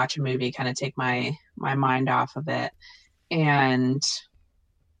 watch a movie, kind of take my mind off of it. And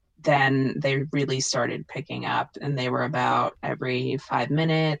then they really started picking up, and they were about every 5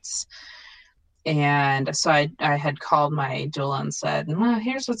 minutes. And so I had called my doula and said, well,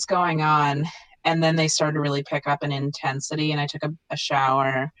 here's what's going on. And then they started to really pick up in intensity, and I took a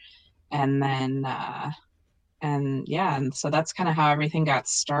shower, and then, and so that's kind of how everything got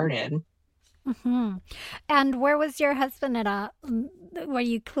started. Mm-hmm. And where was your husband at? Were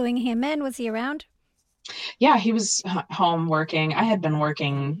you cluing him in? Was he around? Yeah, he was home working. I had been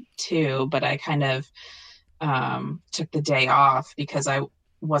working too, but I kind of took the day off because I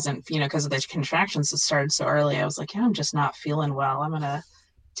wasn't, because of the contractions that started so early. I was like, I'm just not feeling well. I'm going to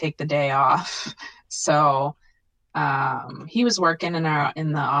take the day off. So he was working in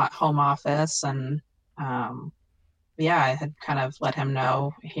the home office, and I had kind of let him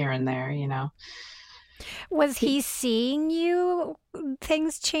know here and there. Was he seeing you?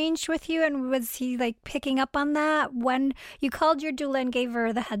 Things changed with you, and was he like picking up on that when you called your doula and gave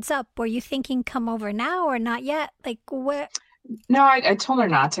her the heads up? Were you thinking, come over now or not yet? Like what? No, I told her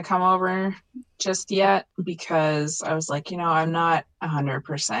not to come over just yet because I was like, I'm not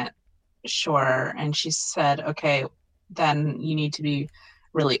 100% sure. And she said, okay, then you need to be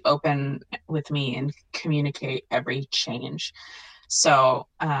really open with me and communicate every change. So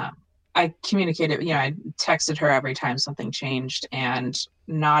I communicated, I texted her every time something changed, and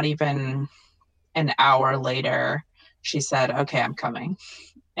not even an hour later, she said, okay, I'm coming.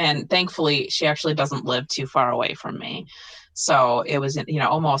 And thankfully, she actually doesn't live too far away from me. So it was,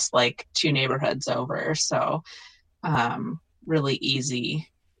 almost like 2 neighborhoods over. So really easy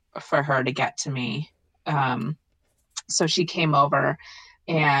for her to get to me. So she came over,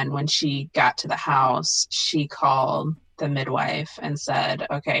 and when she got to the house, she called the midwife and said,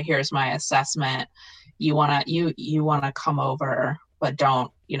 okay, here's my assessment. You want to come over, but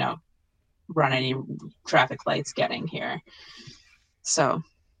don't, run any traffic lights getting here. So.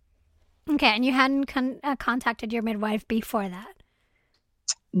 Okay. And you hadn't contacted your midwife before that?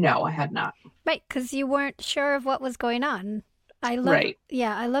 No, I had not. Right. Because you weren't sure of what was going on. I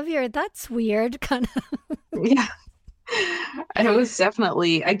love your, that's weird kind of. Yeah. It was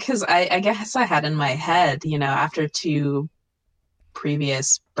definitely, because I guess I had in my head, after 2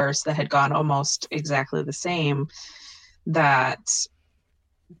 previous births that had gone almost exactly the same, that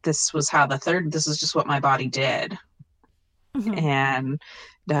this was how this is just what my body did. Mm-hmm. And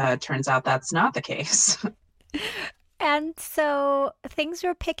turns out that's not the case. And so things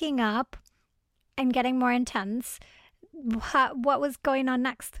were picking up and getting more intense. What was going on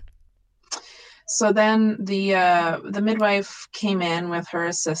next? So then the midwife came in with her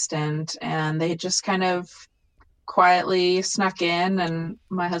assistant, and they just kind of quietly snuck in, and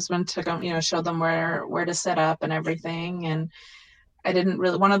my husband took them, showed them where to set up and everything. And I didn't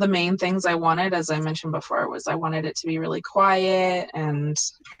really, one of the main things I wanted, as I mentioned before, was I wanted it to be really quiet and,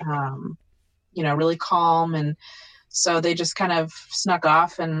 really calm. And so they just kind of snuck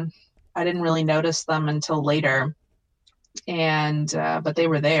off, and I didn't really notice them until later. And, but they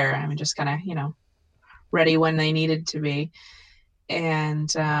were there. I mean, just kind of, ready when they needed to be.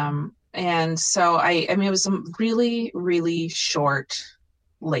 And so I mean, it was a really, really short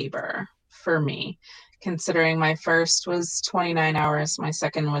labor for me, considering my first was 29 hours. My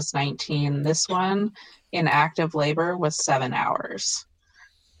second was 19. This one in active labor was 7 hours.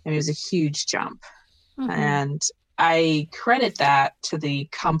 It was a huge jump. Mm-hmm. And I credit that to the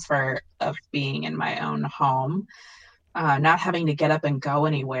comfort of being in my own home, not having to get up and go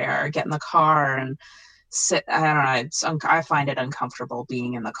anywhere, or get in the car and sit. I don't know. I find it uncomfortable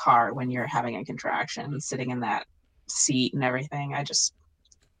being in the car when you're having a contraction, sitting in that seat and everything. I just,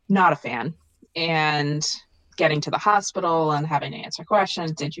 not a fan. And getting to the hospital and having to answer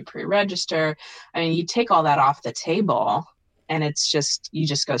questions. Did you pre-register? I mean, you take all that off the table, and you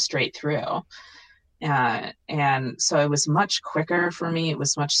just go straight through. And so it was much quicker for me. It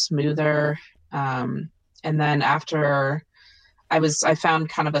was much smoother. And then after I found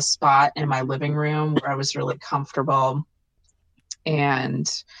kind of a spot in my living room where I was really comfortable,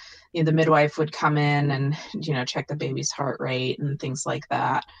 and the midwife would come in and, check the baby's heart rate and things like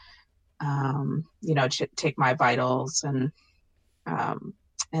that. Take my vitals, and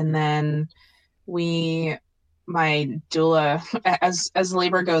then my doula, as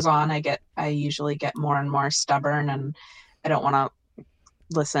labor goes on, I usually get more and more stubborn, and I don't want to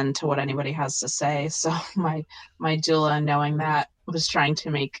listen to what anybody has to say. So my doula, knowing that, was trying to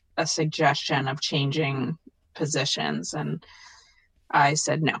make a suggestion of changing positions, and I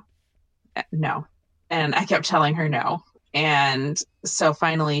said no. And I kept telling her no. And so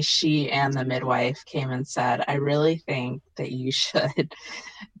finally she and the midwife came and said, I really think that you should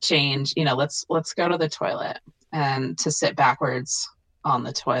change, let's go to the toilet, and to sit backwards on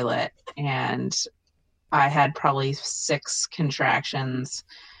the toilet. And I had probably 6 contractions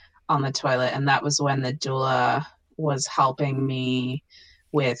on the toilet. And that was when the doula was helping me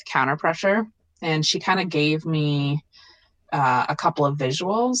with counter pressure. And she kind of gave me a couple of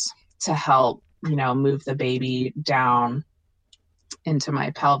visuals to help, move the baby down into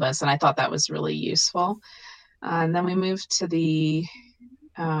my pelvis. And I thought that was really useful. And then we moved to the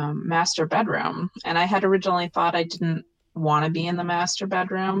master bedroom. And I had originally thought I didn't want to be in the master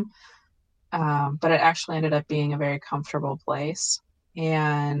bedroom, but it actually ended up being a very comfortable place.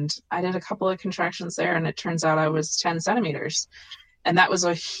 And I did a couple of contractions there, and it turns out I was 10 centimeters. And that was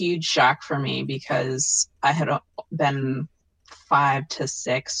a huge shock for me, because I had been 5 to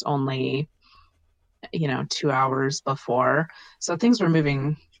 6 only, 2 hours before. So things were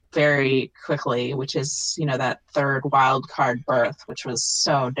moving very quickly, which is, that third wild card birth, which was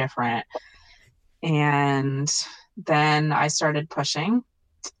so different. And then I started pushing,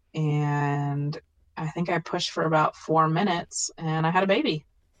 and I think I pushed for about 4 minutes, and I had a baby.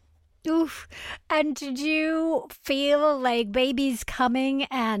 Oof. And did you feel like baby's coming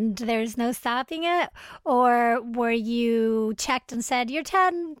and there's no stopping it? Or were you checked and said, you're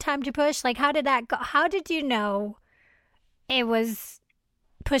 10, time to push? Like, how did that go? How did you know it was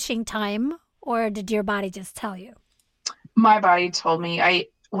pushing time, or did your body just tell you? My body told me. I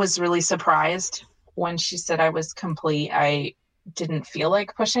was really surprised when she said I was complete. I didn't feel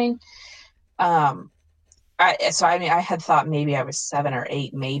like pushing. I had thought maybe I was 7 or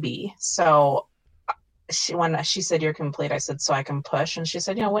 8, maybe. So when she said you're complete, I said, so I can push. And she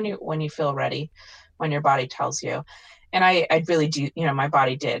said, when you feel ready, when your body tells you. And I really do, my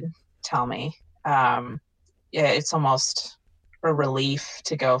body did tell me. It's almost a relief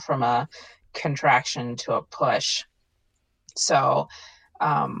to go from a contraction to a push. So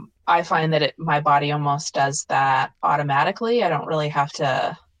I find that my body almost does that automatically. I don't really have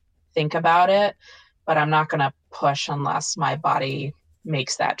to think about it. But I'm not going to push unless my body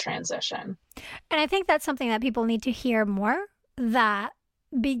makes that transition. And I think that's something that people need to hear more, that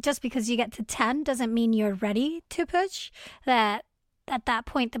just because you get to 10 doesn't mean you're ready to push, that at that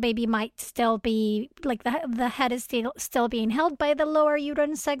point the baby might still be, like the head is still being held by the lower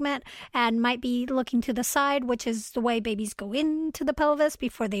uterine segment and might be looking to the side, which is the way babies go into the pelvis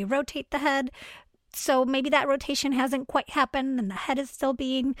before they rotate the head. So maybe that rotation hasn't quite happened and the head is still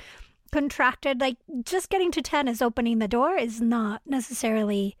being contracted. Like, just getting to 10 is opening the door is not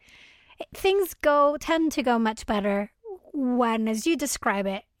necessarily. Things tend to go much better when, as you describe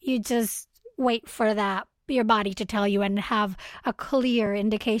it, you just wait for your body to tell you and have a clear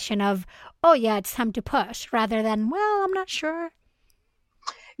indication of, oh yeah, it's time to push, rather than, well, I'm not sure.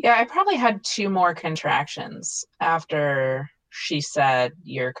 Yeah, I probably had 2 more contractions after she said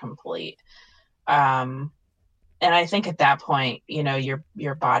you're complete. And I think at that point,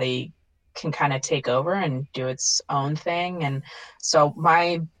 your body can kind of take over and do its own thing. And so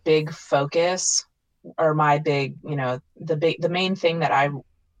my big focus, or my big, the main thing that I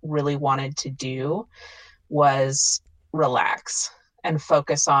really wanted to do was relax and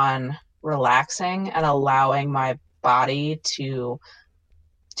focus on relaxing and allowing my body to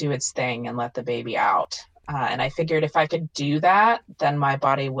do its thing and let the baby out. And I figured if I could do that, then my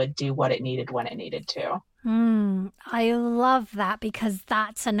body would do what it needed when it needed to. I love that, because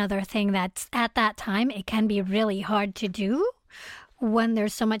that's another thing that's, at that time, it can be really hard to do when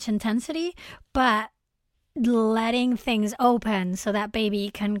there's so much intensity, but letting things open so that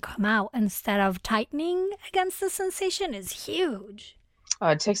baby can come out instead of tightening against the sensation is huge. Oh,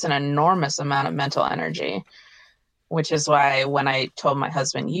 it takes an enormous amount of mental energy, which is why when I told my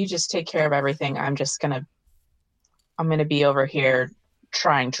husband, you just take care of everything, I'm going to be over here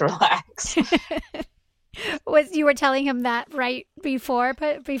trying to relax. Was you were telling him that right before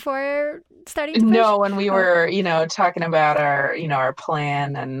starting to push? No, when we Oh. were, talking about our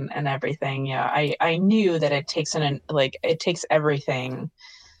plan and everything, I knew that it takes it takes everything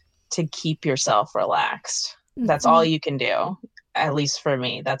to keep yourself relaxed. That's all Mhm. you can do. At least for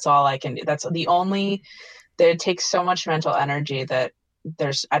me, that's all I can do. That's the only that it takes so much mental energy that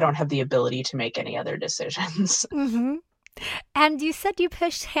I don't have the ability to make any other decisions. Mhm. And you said you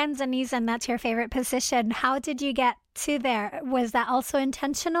pushed hands and knees and that's your favorite position. How did you get to there? Was that also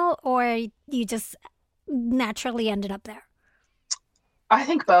intentional or you just naturally ended up there? I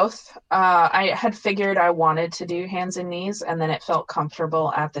think both. I had figured I wanted to do hands and knees, and then it felt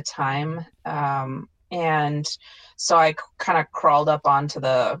comfortable at the time. And so I kind of crawled up onto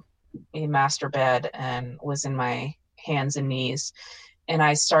the master bed and was in my hands and knees. And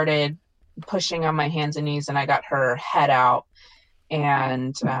I started pushing on my hands and knees, and I got her head out.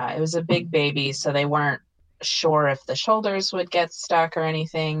 And it was a big baby, so they weren't sure if the shoulders would get stuck or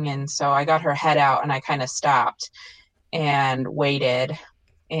anything. And so I got her head out, and I kind of stopped and waited,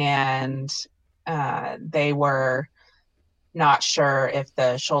 and they were not sure if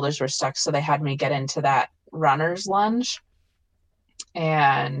the shoulders were stuck, so they had me get into that runner's lunge,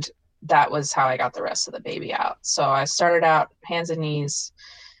 and that was how I got the rest of the baby out. So I started out hands and knees,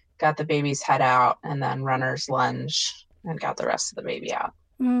 got the baby's head out, and then runner's lunge and got the rest of the baby out.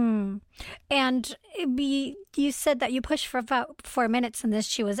 Mm. And you said that you pushed for about 4 minutes and then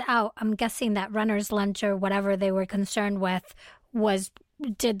she was out. I'm guessing that runner's lunge or whatever they were concerned with was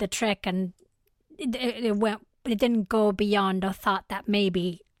did the trick and it didn't go beyond a thought that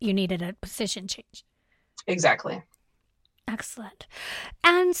maybe you needed a position change. Exactly. Excellent.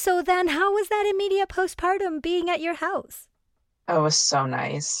 And so then how was that immediate postpartum being at your house? Oh, it was so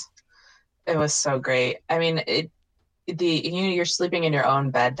nice. It was so great. I mean, you're sleeping in your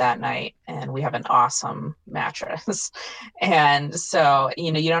own bed that night, and we have an awesome mattress. And so,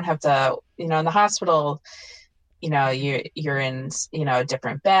 you don't have to, in the hospital, you're in, a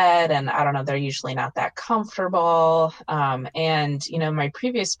different bed, and I don't know, they're usually not that comfortable. And, my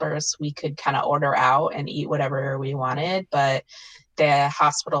previous births, we could kind of order out and eat whatever we wanted, but the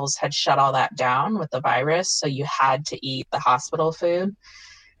hospitals had shut all that down with the virus. So you had to eat the hospital food.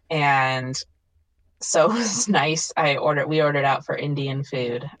 And so it was nice. We ordered out for Indian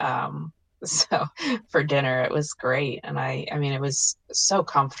food. So for dinner, it was great. And I mean, it was so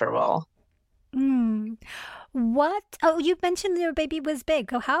comfortable. Mm. What? Oh, you mentioned your baby was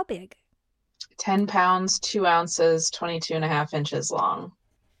big. Oh, how big? 10 pounds, 2 ounces, 22 and a half inches long.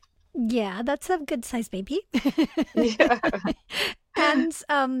 Yeah, that's a good size baby. Yeah.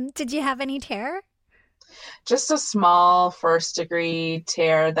 And did you have any terror? Just a small first degree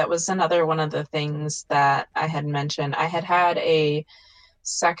tear. That was another one of the things that I had mentioned. I had had a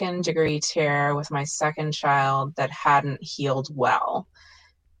second degree tear with my second child that hadn't healed well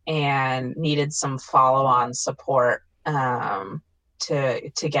and needed some follow on support to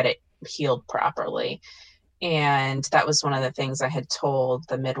get it healed properly. And that was one of the things I had told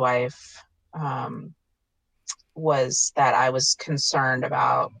the midwife, was that I was concerned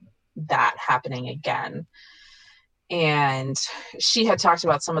about that happening again. And she had talked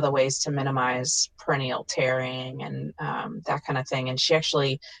about some of the ways to minimize perineal tearing and that kind of thing. And she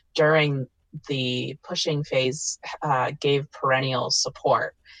actually, during the pushing phase, gave perineal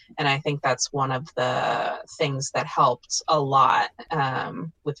support. And I think that's one of the things that helped a lot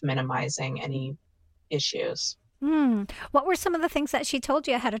with minimizing any issues. Hmm. What were some of the things that she told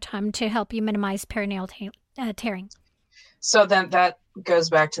you ahead of time to help you minimize tearing? So then that goes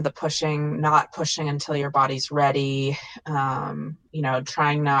back to the pushing, not pushing until your body's ready.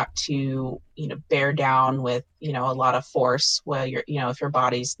 Trying not to, bear down with, a lot of force where if your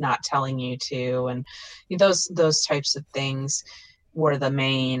body's not telling you to, and those types of things were the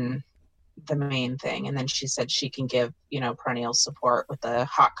main thing. And then she said she can give, perineal support with the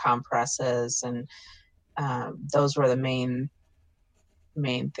hot compresses, and those were the main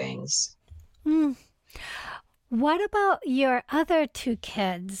things. Hmm. What about your other two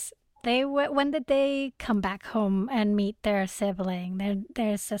kids? When did they come back home and meet their sibling,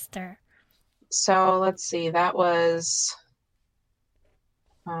 their sister? So let's see, that was,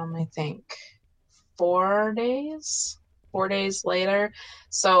 I think 4 days later.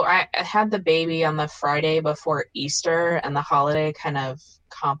 So I had the baby on the Friday before Easter, and the holiday kind of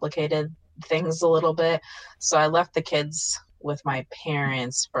complicated things a little bit. So I left the kids with my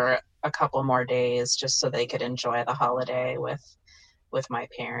parents for a couple more days just so they could enjoy the holiday with my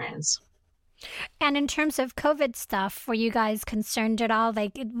parents. And in terms of COVID stuff, were you guys concerned at all?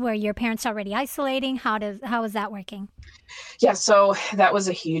 Like, were your parents already isolating? How is that working? Yeah, so that was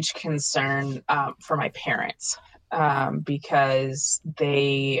a huge concern for my parents because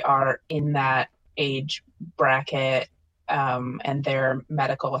they are in that age bracket, and their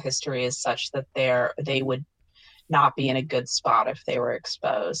medical history is such that they would not be in a good spot if they were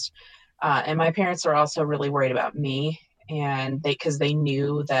exposed. And my parents are also really worried about me, and because they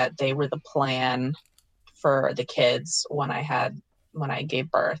knew that they were the plan for the kids when I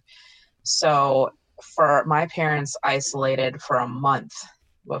gave birth. So for my parents isolated for a month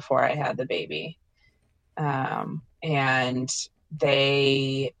before I had the baby. And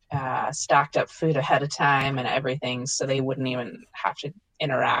they stocked up food ahead of time and everything so they wouldn't even have to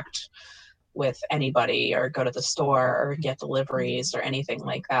interact with anybody or go to the store or get deliveries or anything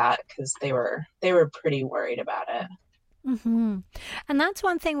like that because they were pretty worried about it. Hmm. And that's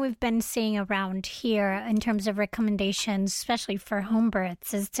one thing we've been seeing around here in terms of recommendations, especially for home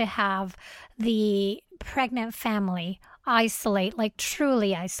births, is to have the pregnant family isolate, like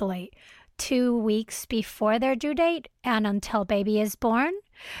truly isolate, 2 weeks before their due date and until baby is born,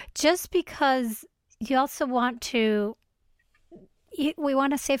 just because you also want to. We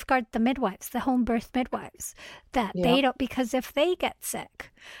want to safeguard the midwives, the home birth midwives, that Yeah. they don't, because if they get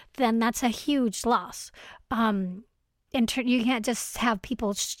sick, then that's a huge loss. You can't just have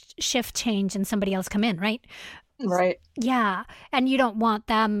people shift change and somebody else come in, right? Right. Yeah, and you don't want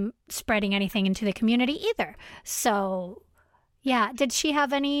them spreading anything into the community either. So, yeah, did she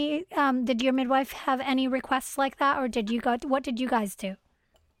have any? Did your midwife have any requests like that, or did you go? What did you guys do?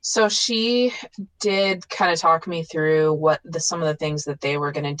 So she did kind of talk me through what some of the things that they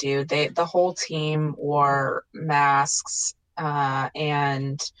were going to do. The whole team wore masks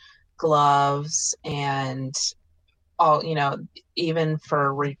and gloves and all, even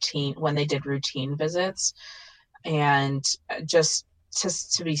for routine when they did routine visits, and just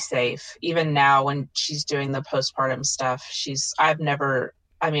to be safe. Even now when she's doing the postpartum stuff, I've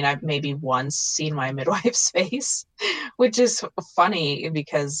maybe once seen my midwife's face, which is funny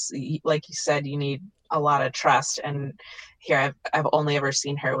because, like you said, you need a lot of trust. And here I've only ever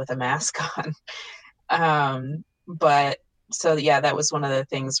seen her with a mask on. But so, yeah, that was one of the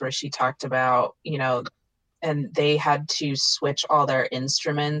things where she talked about, and they had to switch all their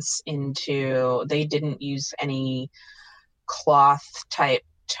instruments they didn't use any cloth type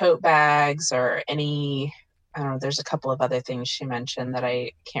tote bags or any, I don't know, there's a couple of other things she mentioned that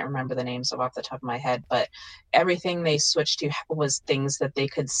I can't remember the names of off the top of my head, but everything they switched to was things that they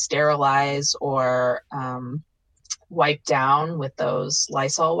could sterilize or wipe down with those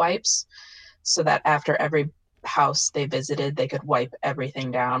Lysol wipes so that after every house they visited, they could wipe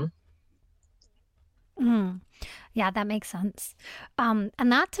everything down. Mm. Yeah, that makes sense. And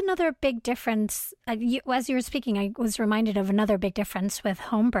that's another big difference. As you were speaking, I was reminded of another big difference with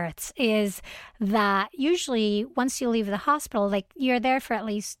home births is that usually once you leave the hospital, like you're there for at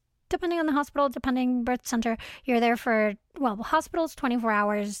least, depending on the hospital, depending birth center, you're there for, well, hospitals, 24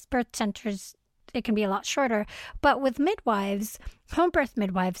 hours, birth centers, it can be a lot shorter. But with midwives, home birth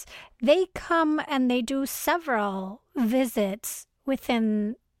midwives, they come and they do several visits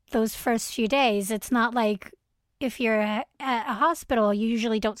within those first few days. It's not like if you're at a hospital, you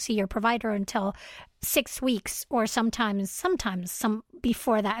usually don't see your provider until 6 weeks or sometimes some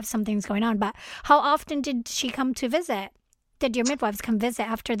before that if something's going on. But how often did she come to visit? Did your midwives come visit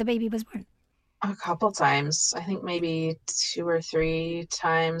after the baby was born? A couple times. I think maybe two or three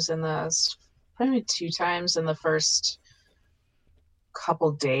times probably two times in the first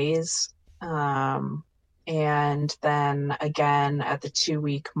couple days. And then again at the 2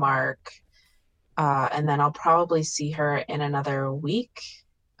 week mark. And then I'll probably see her in another week.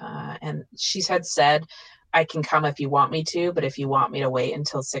 And she had said, I can come if you want me to, but if you want me to wait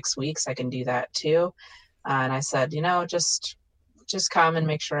until 6 weeks, I can do that too. And I said, just come and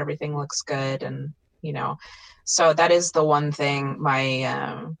make sure everything looks good. And, so that is the one thing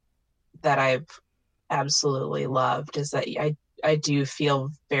that I've absolutely loved is that I do feel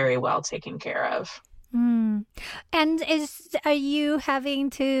very well taken care of. Mm. And are you having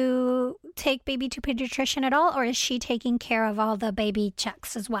to take baby to pediatrician at all, or is she taking care of all the baby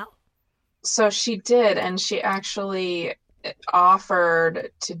checks as well? So she did, and she actually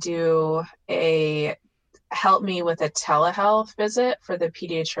offered to help me with a telehealth visit for the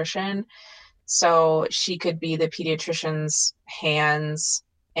pediatrician. So she could be the pediatrician's hands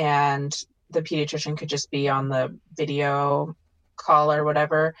and the pediatrician could just be on the video call or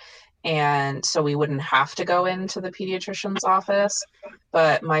whatever. And so we wouldn't have to go into the pediatrician's office.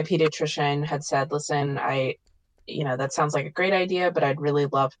 But my pediatrician had said, listen, that sounds like a great idea, but I'd really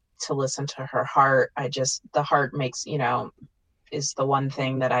love to listen to her heart. The heart makes, is the one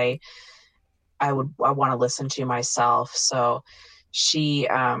thing that I want to listen to myself. So she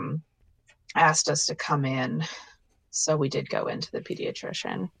asked us to come in. So we did go into the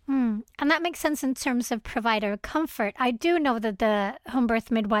pediatrician. And that makes sense in terms of provider comfort. I do know that the home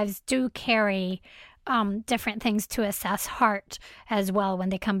birth midwives do carry different things to assess heart as well when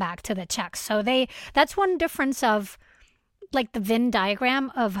they come back to the check. So that's one difference of like the Venn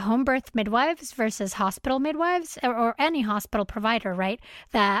diagram of home birth midwives versus hospital midwives or any hospital provider, right?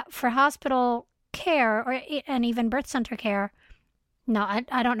 That for hospital care and even birth center care, no,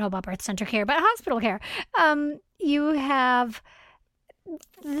 I don't know about birth center care, but hospital care,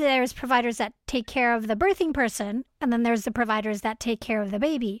 there's providers that take care of the birthing person, and then there's the providers that take care of the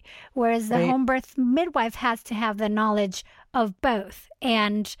baby, whereas the home birth midwife has to have the knowledge of both.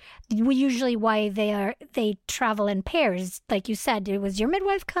 And usually why they travel in pairs, like you said, it was your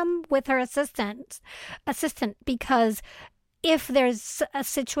midwife come with her assistant, because if there's a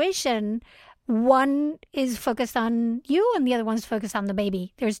situation, one is focused on you and the other one's focused on the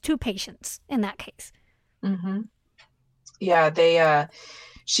baby. There's two patients in that case. Mm-hmm. Yeah,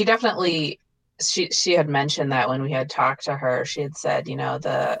 she definitely, she had mentioned that when we had talked to her, she had said,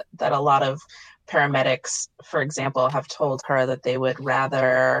 that a lot of paramedics, for example, have told her that they would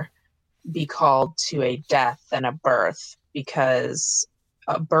rather be called to a death than a birth, because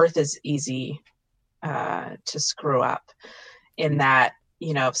a birth is easy to screw up in that,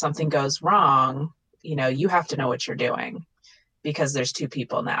 if something goes wrong, you have to know what you're doing because there's two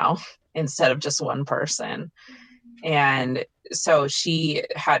people now instead of just one person. And so she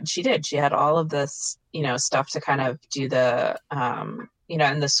had all of this, stuff to kind of do the, and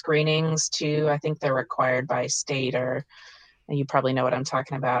the screenings too. I think they're required by state, or you probably know what I'm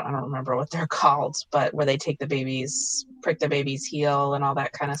talking about. I don't remember what they're called, but where they take prick the baby's heel and all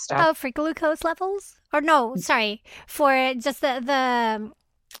that kind of stuff. Oh, for glucose levels? Or no, sorry, for just the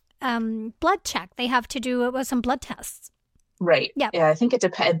blood check. They have to do some blood tests. Right. Yeah. Yeah, I think it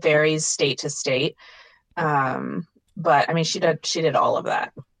varies state to state. But I mean, she did all of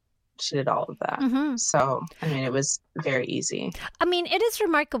that. Mm-hmm. So, I mean, it was very easy. I mean, it is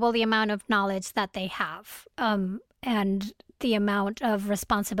remarkable the amount of knowledge that they have, and the amount of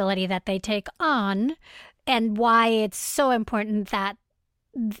responsibility that they take on, and why it's so important that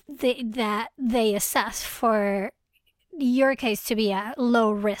they assess for your case to be a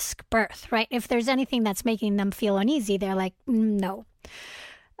low risk birth, right? If there's anything that's making them feel uneasy, they're like, no.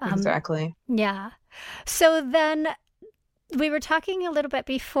 Exactly. Yeah. So then we were talking a little bit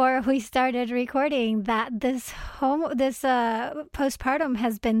before we started recording that this postpartum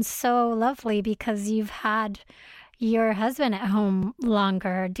has been so lovely because you've had your husband at home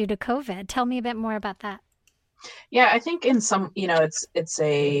longer due to COVID. Tell me a bit more about that. Yeah, I think in some, it's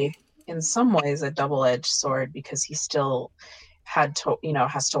in some ways a double-edged sword, because he still has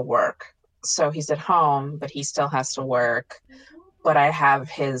to work. So he's at home, but he still has to work. But I have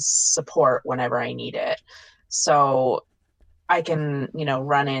his support whenever I need it. So I can,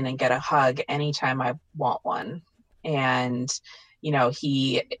 run in and get a hug anytime I want one. And,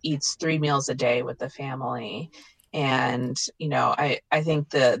 he eats 3 meals a day with the family. And, I think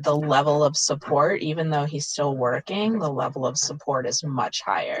the level of support, even though he's still working, the level of support is much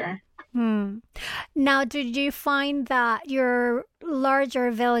higher. Now, did you find that your larger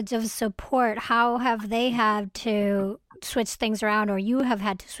village of support, how have they had to switch things around, or you have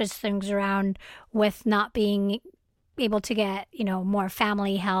had to switch things around with not being able to get, more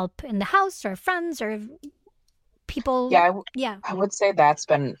family help in the house or friends or people? Yeah, I would say that's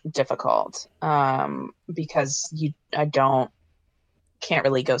been difficult, because can't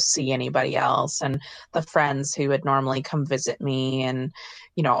really go see anybody else, and the friends who would normally come visit me and,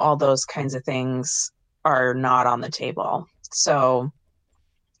 all those kinds of things are not on the table. So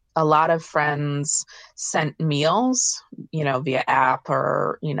a lot of friends sent meals, via app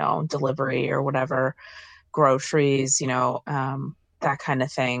or, delivery or whatever, groceries, that kind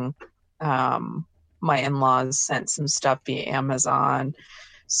of thing. My in-laws sent some stuff via Amazon.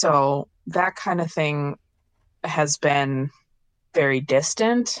 So that kind of thing has been very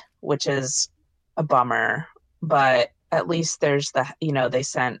distant, which is a bummer, but at least there's they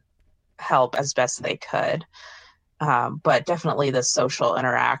sent help as best they could. But definitely the social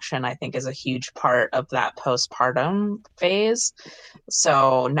interaction, I think, is a huge part of that postpartum phase.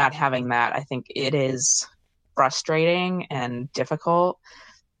 So not having that, I think it is frustrating and difficult,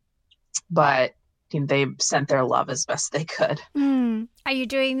 but they sent their love as best they could. Are you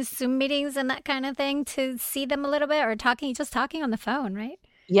doing Zoom meetings and that kind of thing to see them a little bit, or just talking on the phone, right?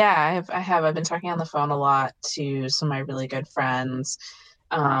 Yeah, I have. I've been talking on the phone a lot to some of my really good friends.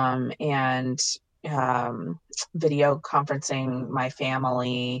 and video conferencing my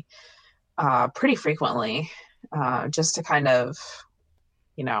family pretty frequently, just to kind of,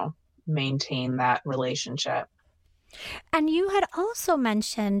 maintain that relationship. And you had also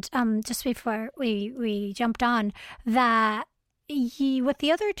mentioned, just before we jumped on, that with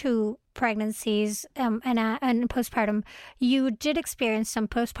the other two pregnancies and postpartum, you did experience some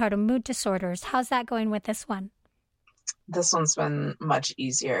postpartum mood disorders. How's that going with this one? This one's been much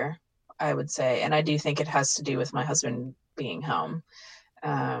easier, I would say. And I do think it has to do with my husband being home.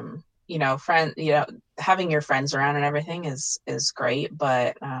 Having your friends around and everything is great,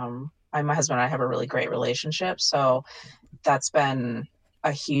 but my husband and I have a really great relationship. So that's been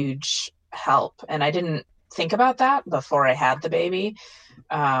a huge help. And I didn't think about that before I had the baby.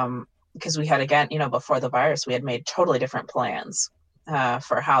 Because we had, again, before the virus, we had made totally different plans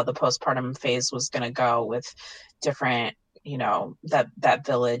for how the postpartum phase was going to go, with different, that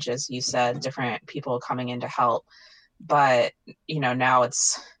village, as you said, different people coming in to help. But, now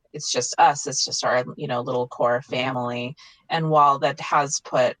it's just us. It's just our, little core family. And while that has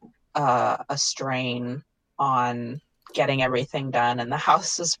put a strain on getting everything done, and the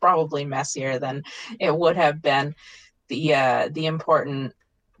house is probably messier than it would have been, the important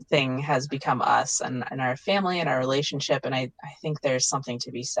thing has become us and our family and our relationship. And I think there's something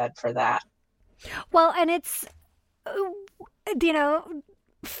to be said for that. Well, and it's,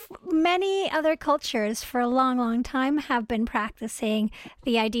 many other cultures for a long, long time have been practicing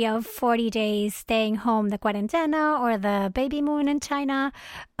the idea of 40 days staying home, the cuarentena, or the baby moon in China,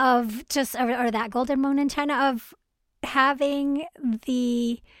 of just, or that golden moon in China, of having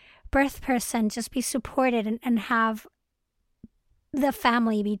the birth person just be supported and have the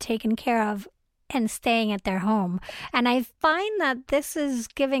family be taken care of and staying at their home. And I find that this is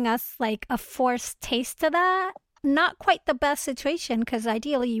giving us like a forced taste of that. Not quite the best situation, because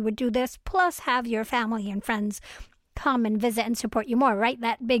ideally you would do this plus have your family and friends come and visit and support you more, right?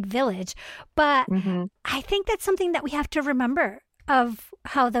 That big village. But I think that's something that we have to remember, of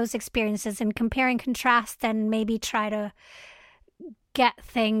how those experiences, and compare and contrast, and maybe try to get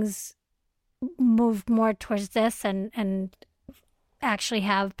things moved more towards this, and actually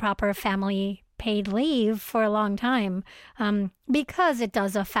have proper family paid leave for a long time, because it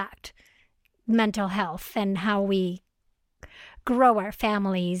does affect mental health and how we grow our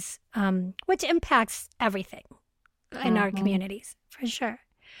families, which impacts everything in our communities, for sure.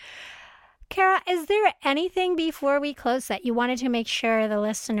 Kara, is there anything before we close that you wanted to make sure the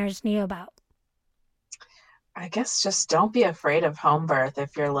listeners knew about? I guess just don't be afraid of home birth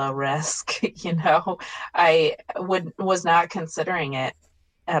if you're low risk. I was not considering it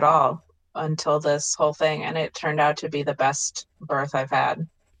at all until this whole thing, and it turned out to be the best birth I've had.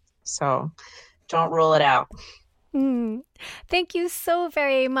 So don't rule it out. Thank you so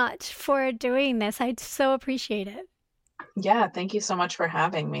very much for doing this. I so appreciate it. Yeah, thank you so much for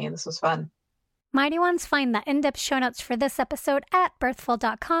having me. This was fun. Mighty Ones, find the in-depth show notes for this episode at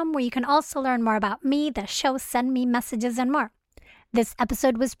birthful.com, where you can also learn more about me, the show, send me messages, and more. This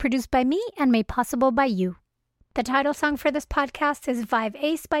episode was produced by me and made possible by you. The title song for this podcast is Vive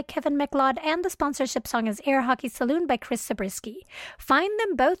Ace by Kevin MacLeod, and the sponsorship song is Air Hockey Saloon by Chris Zabriskie. Find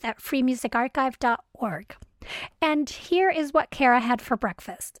them both at freemusicarchive.org. And here is what Kara had for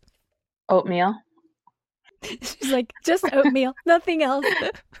breakfast. Oatmeal. She's like, just oatmeal, nothing else.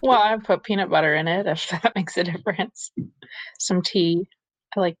 Well, I put peanut butter in it, if that makes a difference. Some tea.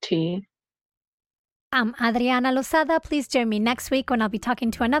 I like tea. I'm Adriana Lozada. Please join me next week when I'll be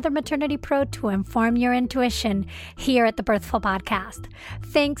talking to another maternity pro to inform your intuition here at the Birthful Podcast.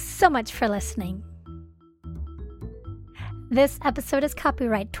 Thanks so much for listening. This episode is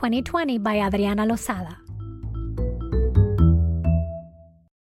copyright 2020 by Adriana Lozada.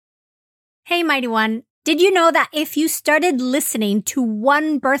 Hey, Mighty One. Did you know that if you started listening to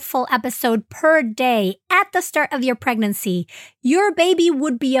one Birthful episode per day at the start of your pregnancy, your baby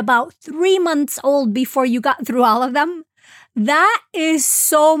would be about 3 months old before you got through all of them? That is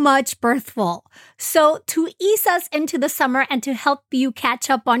so much Birthful. So to ease us into the summer and to help you catch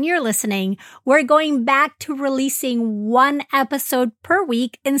up on your listening, we're going back to releasing 1 episode per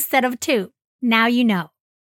week instead of 2. Now you know.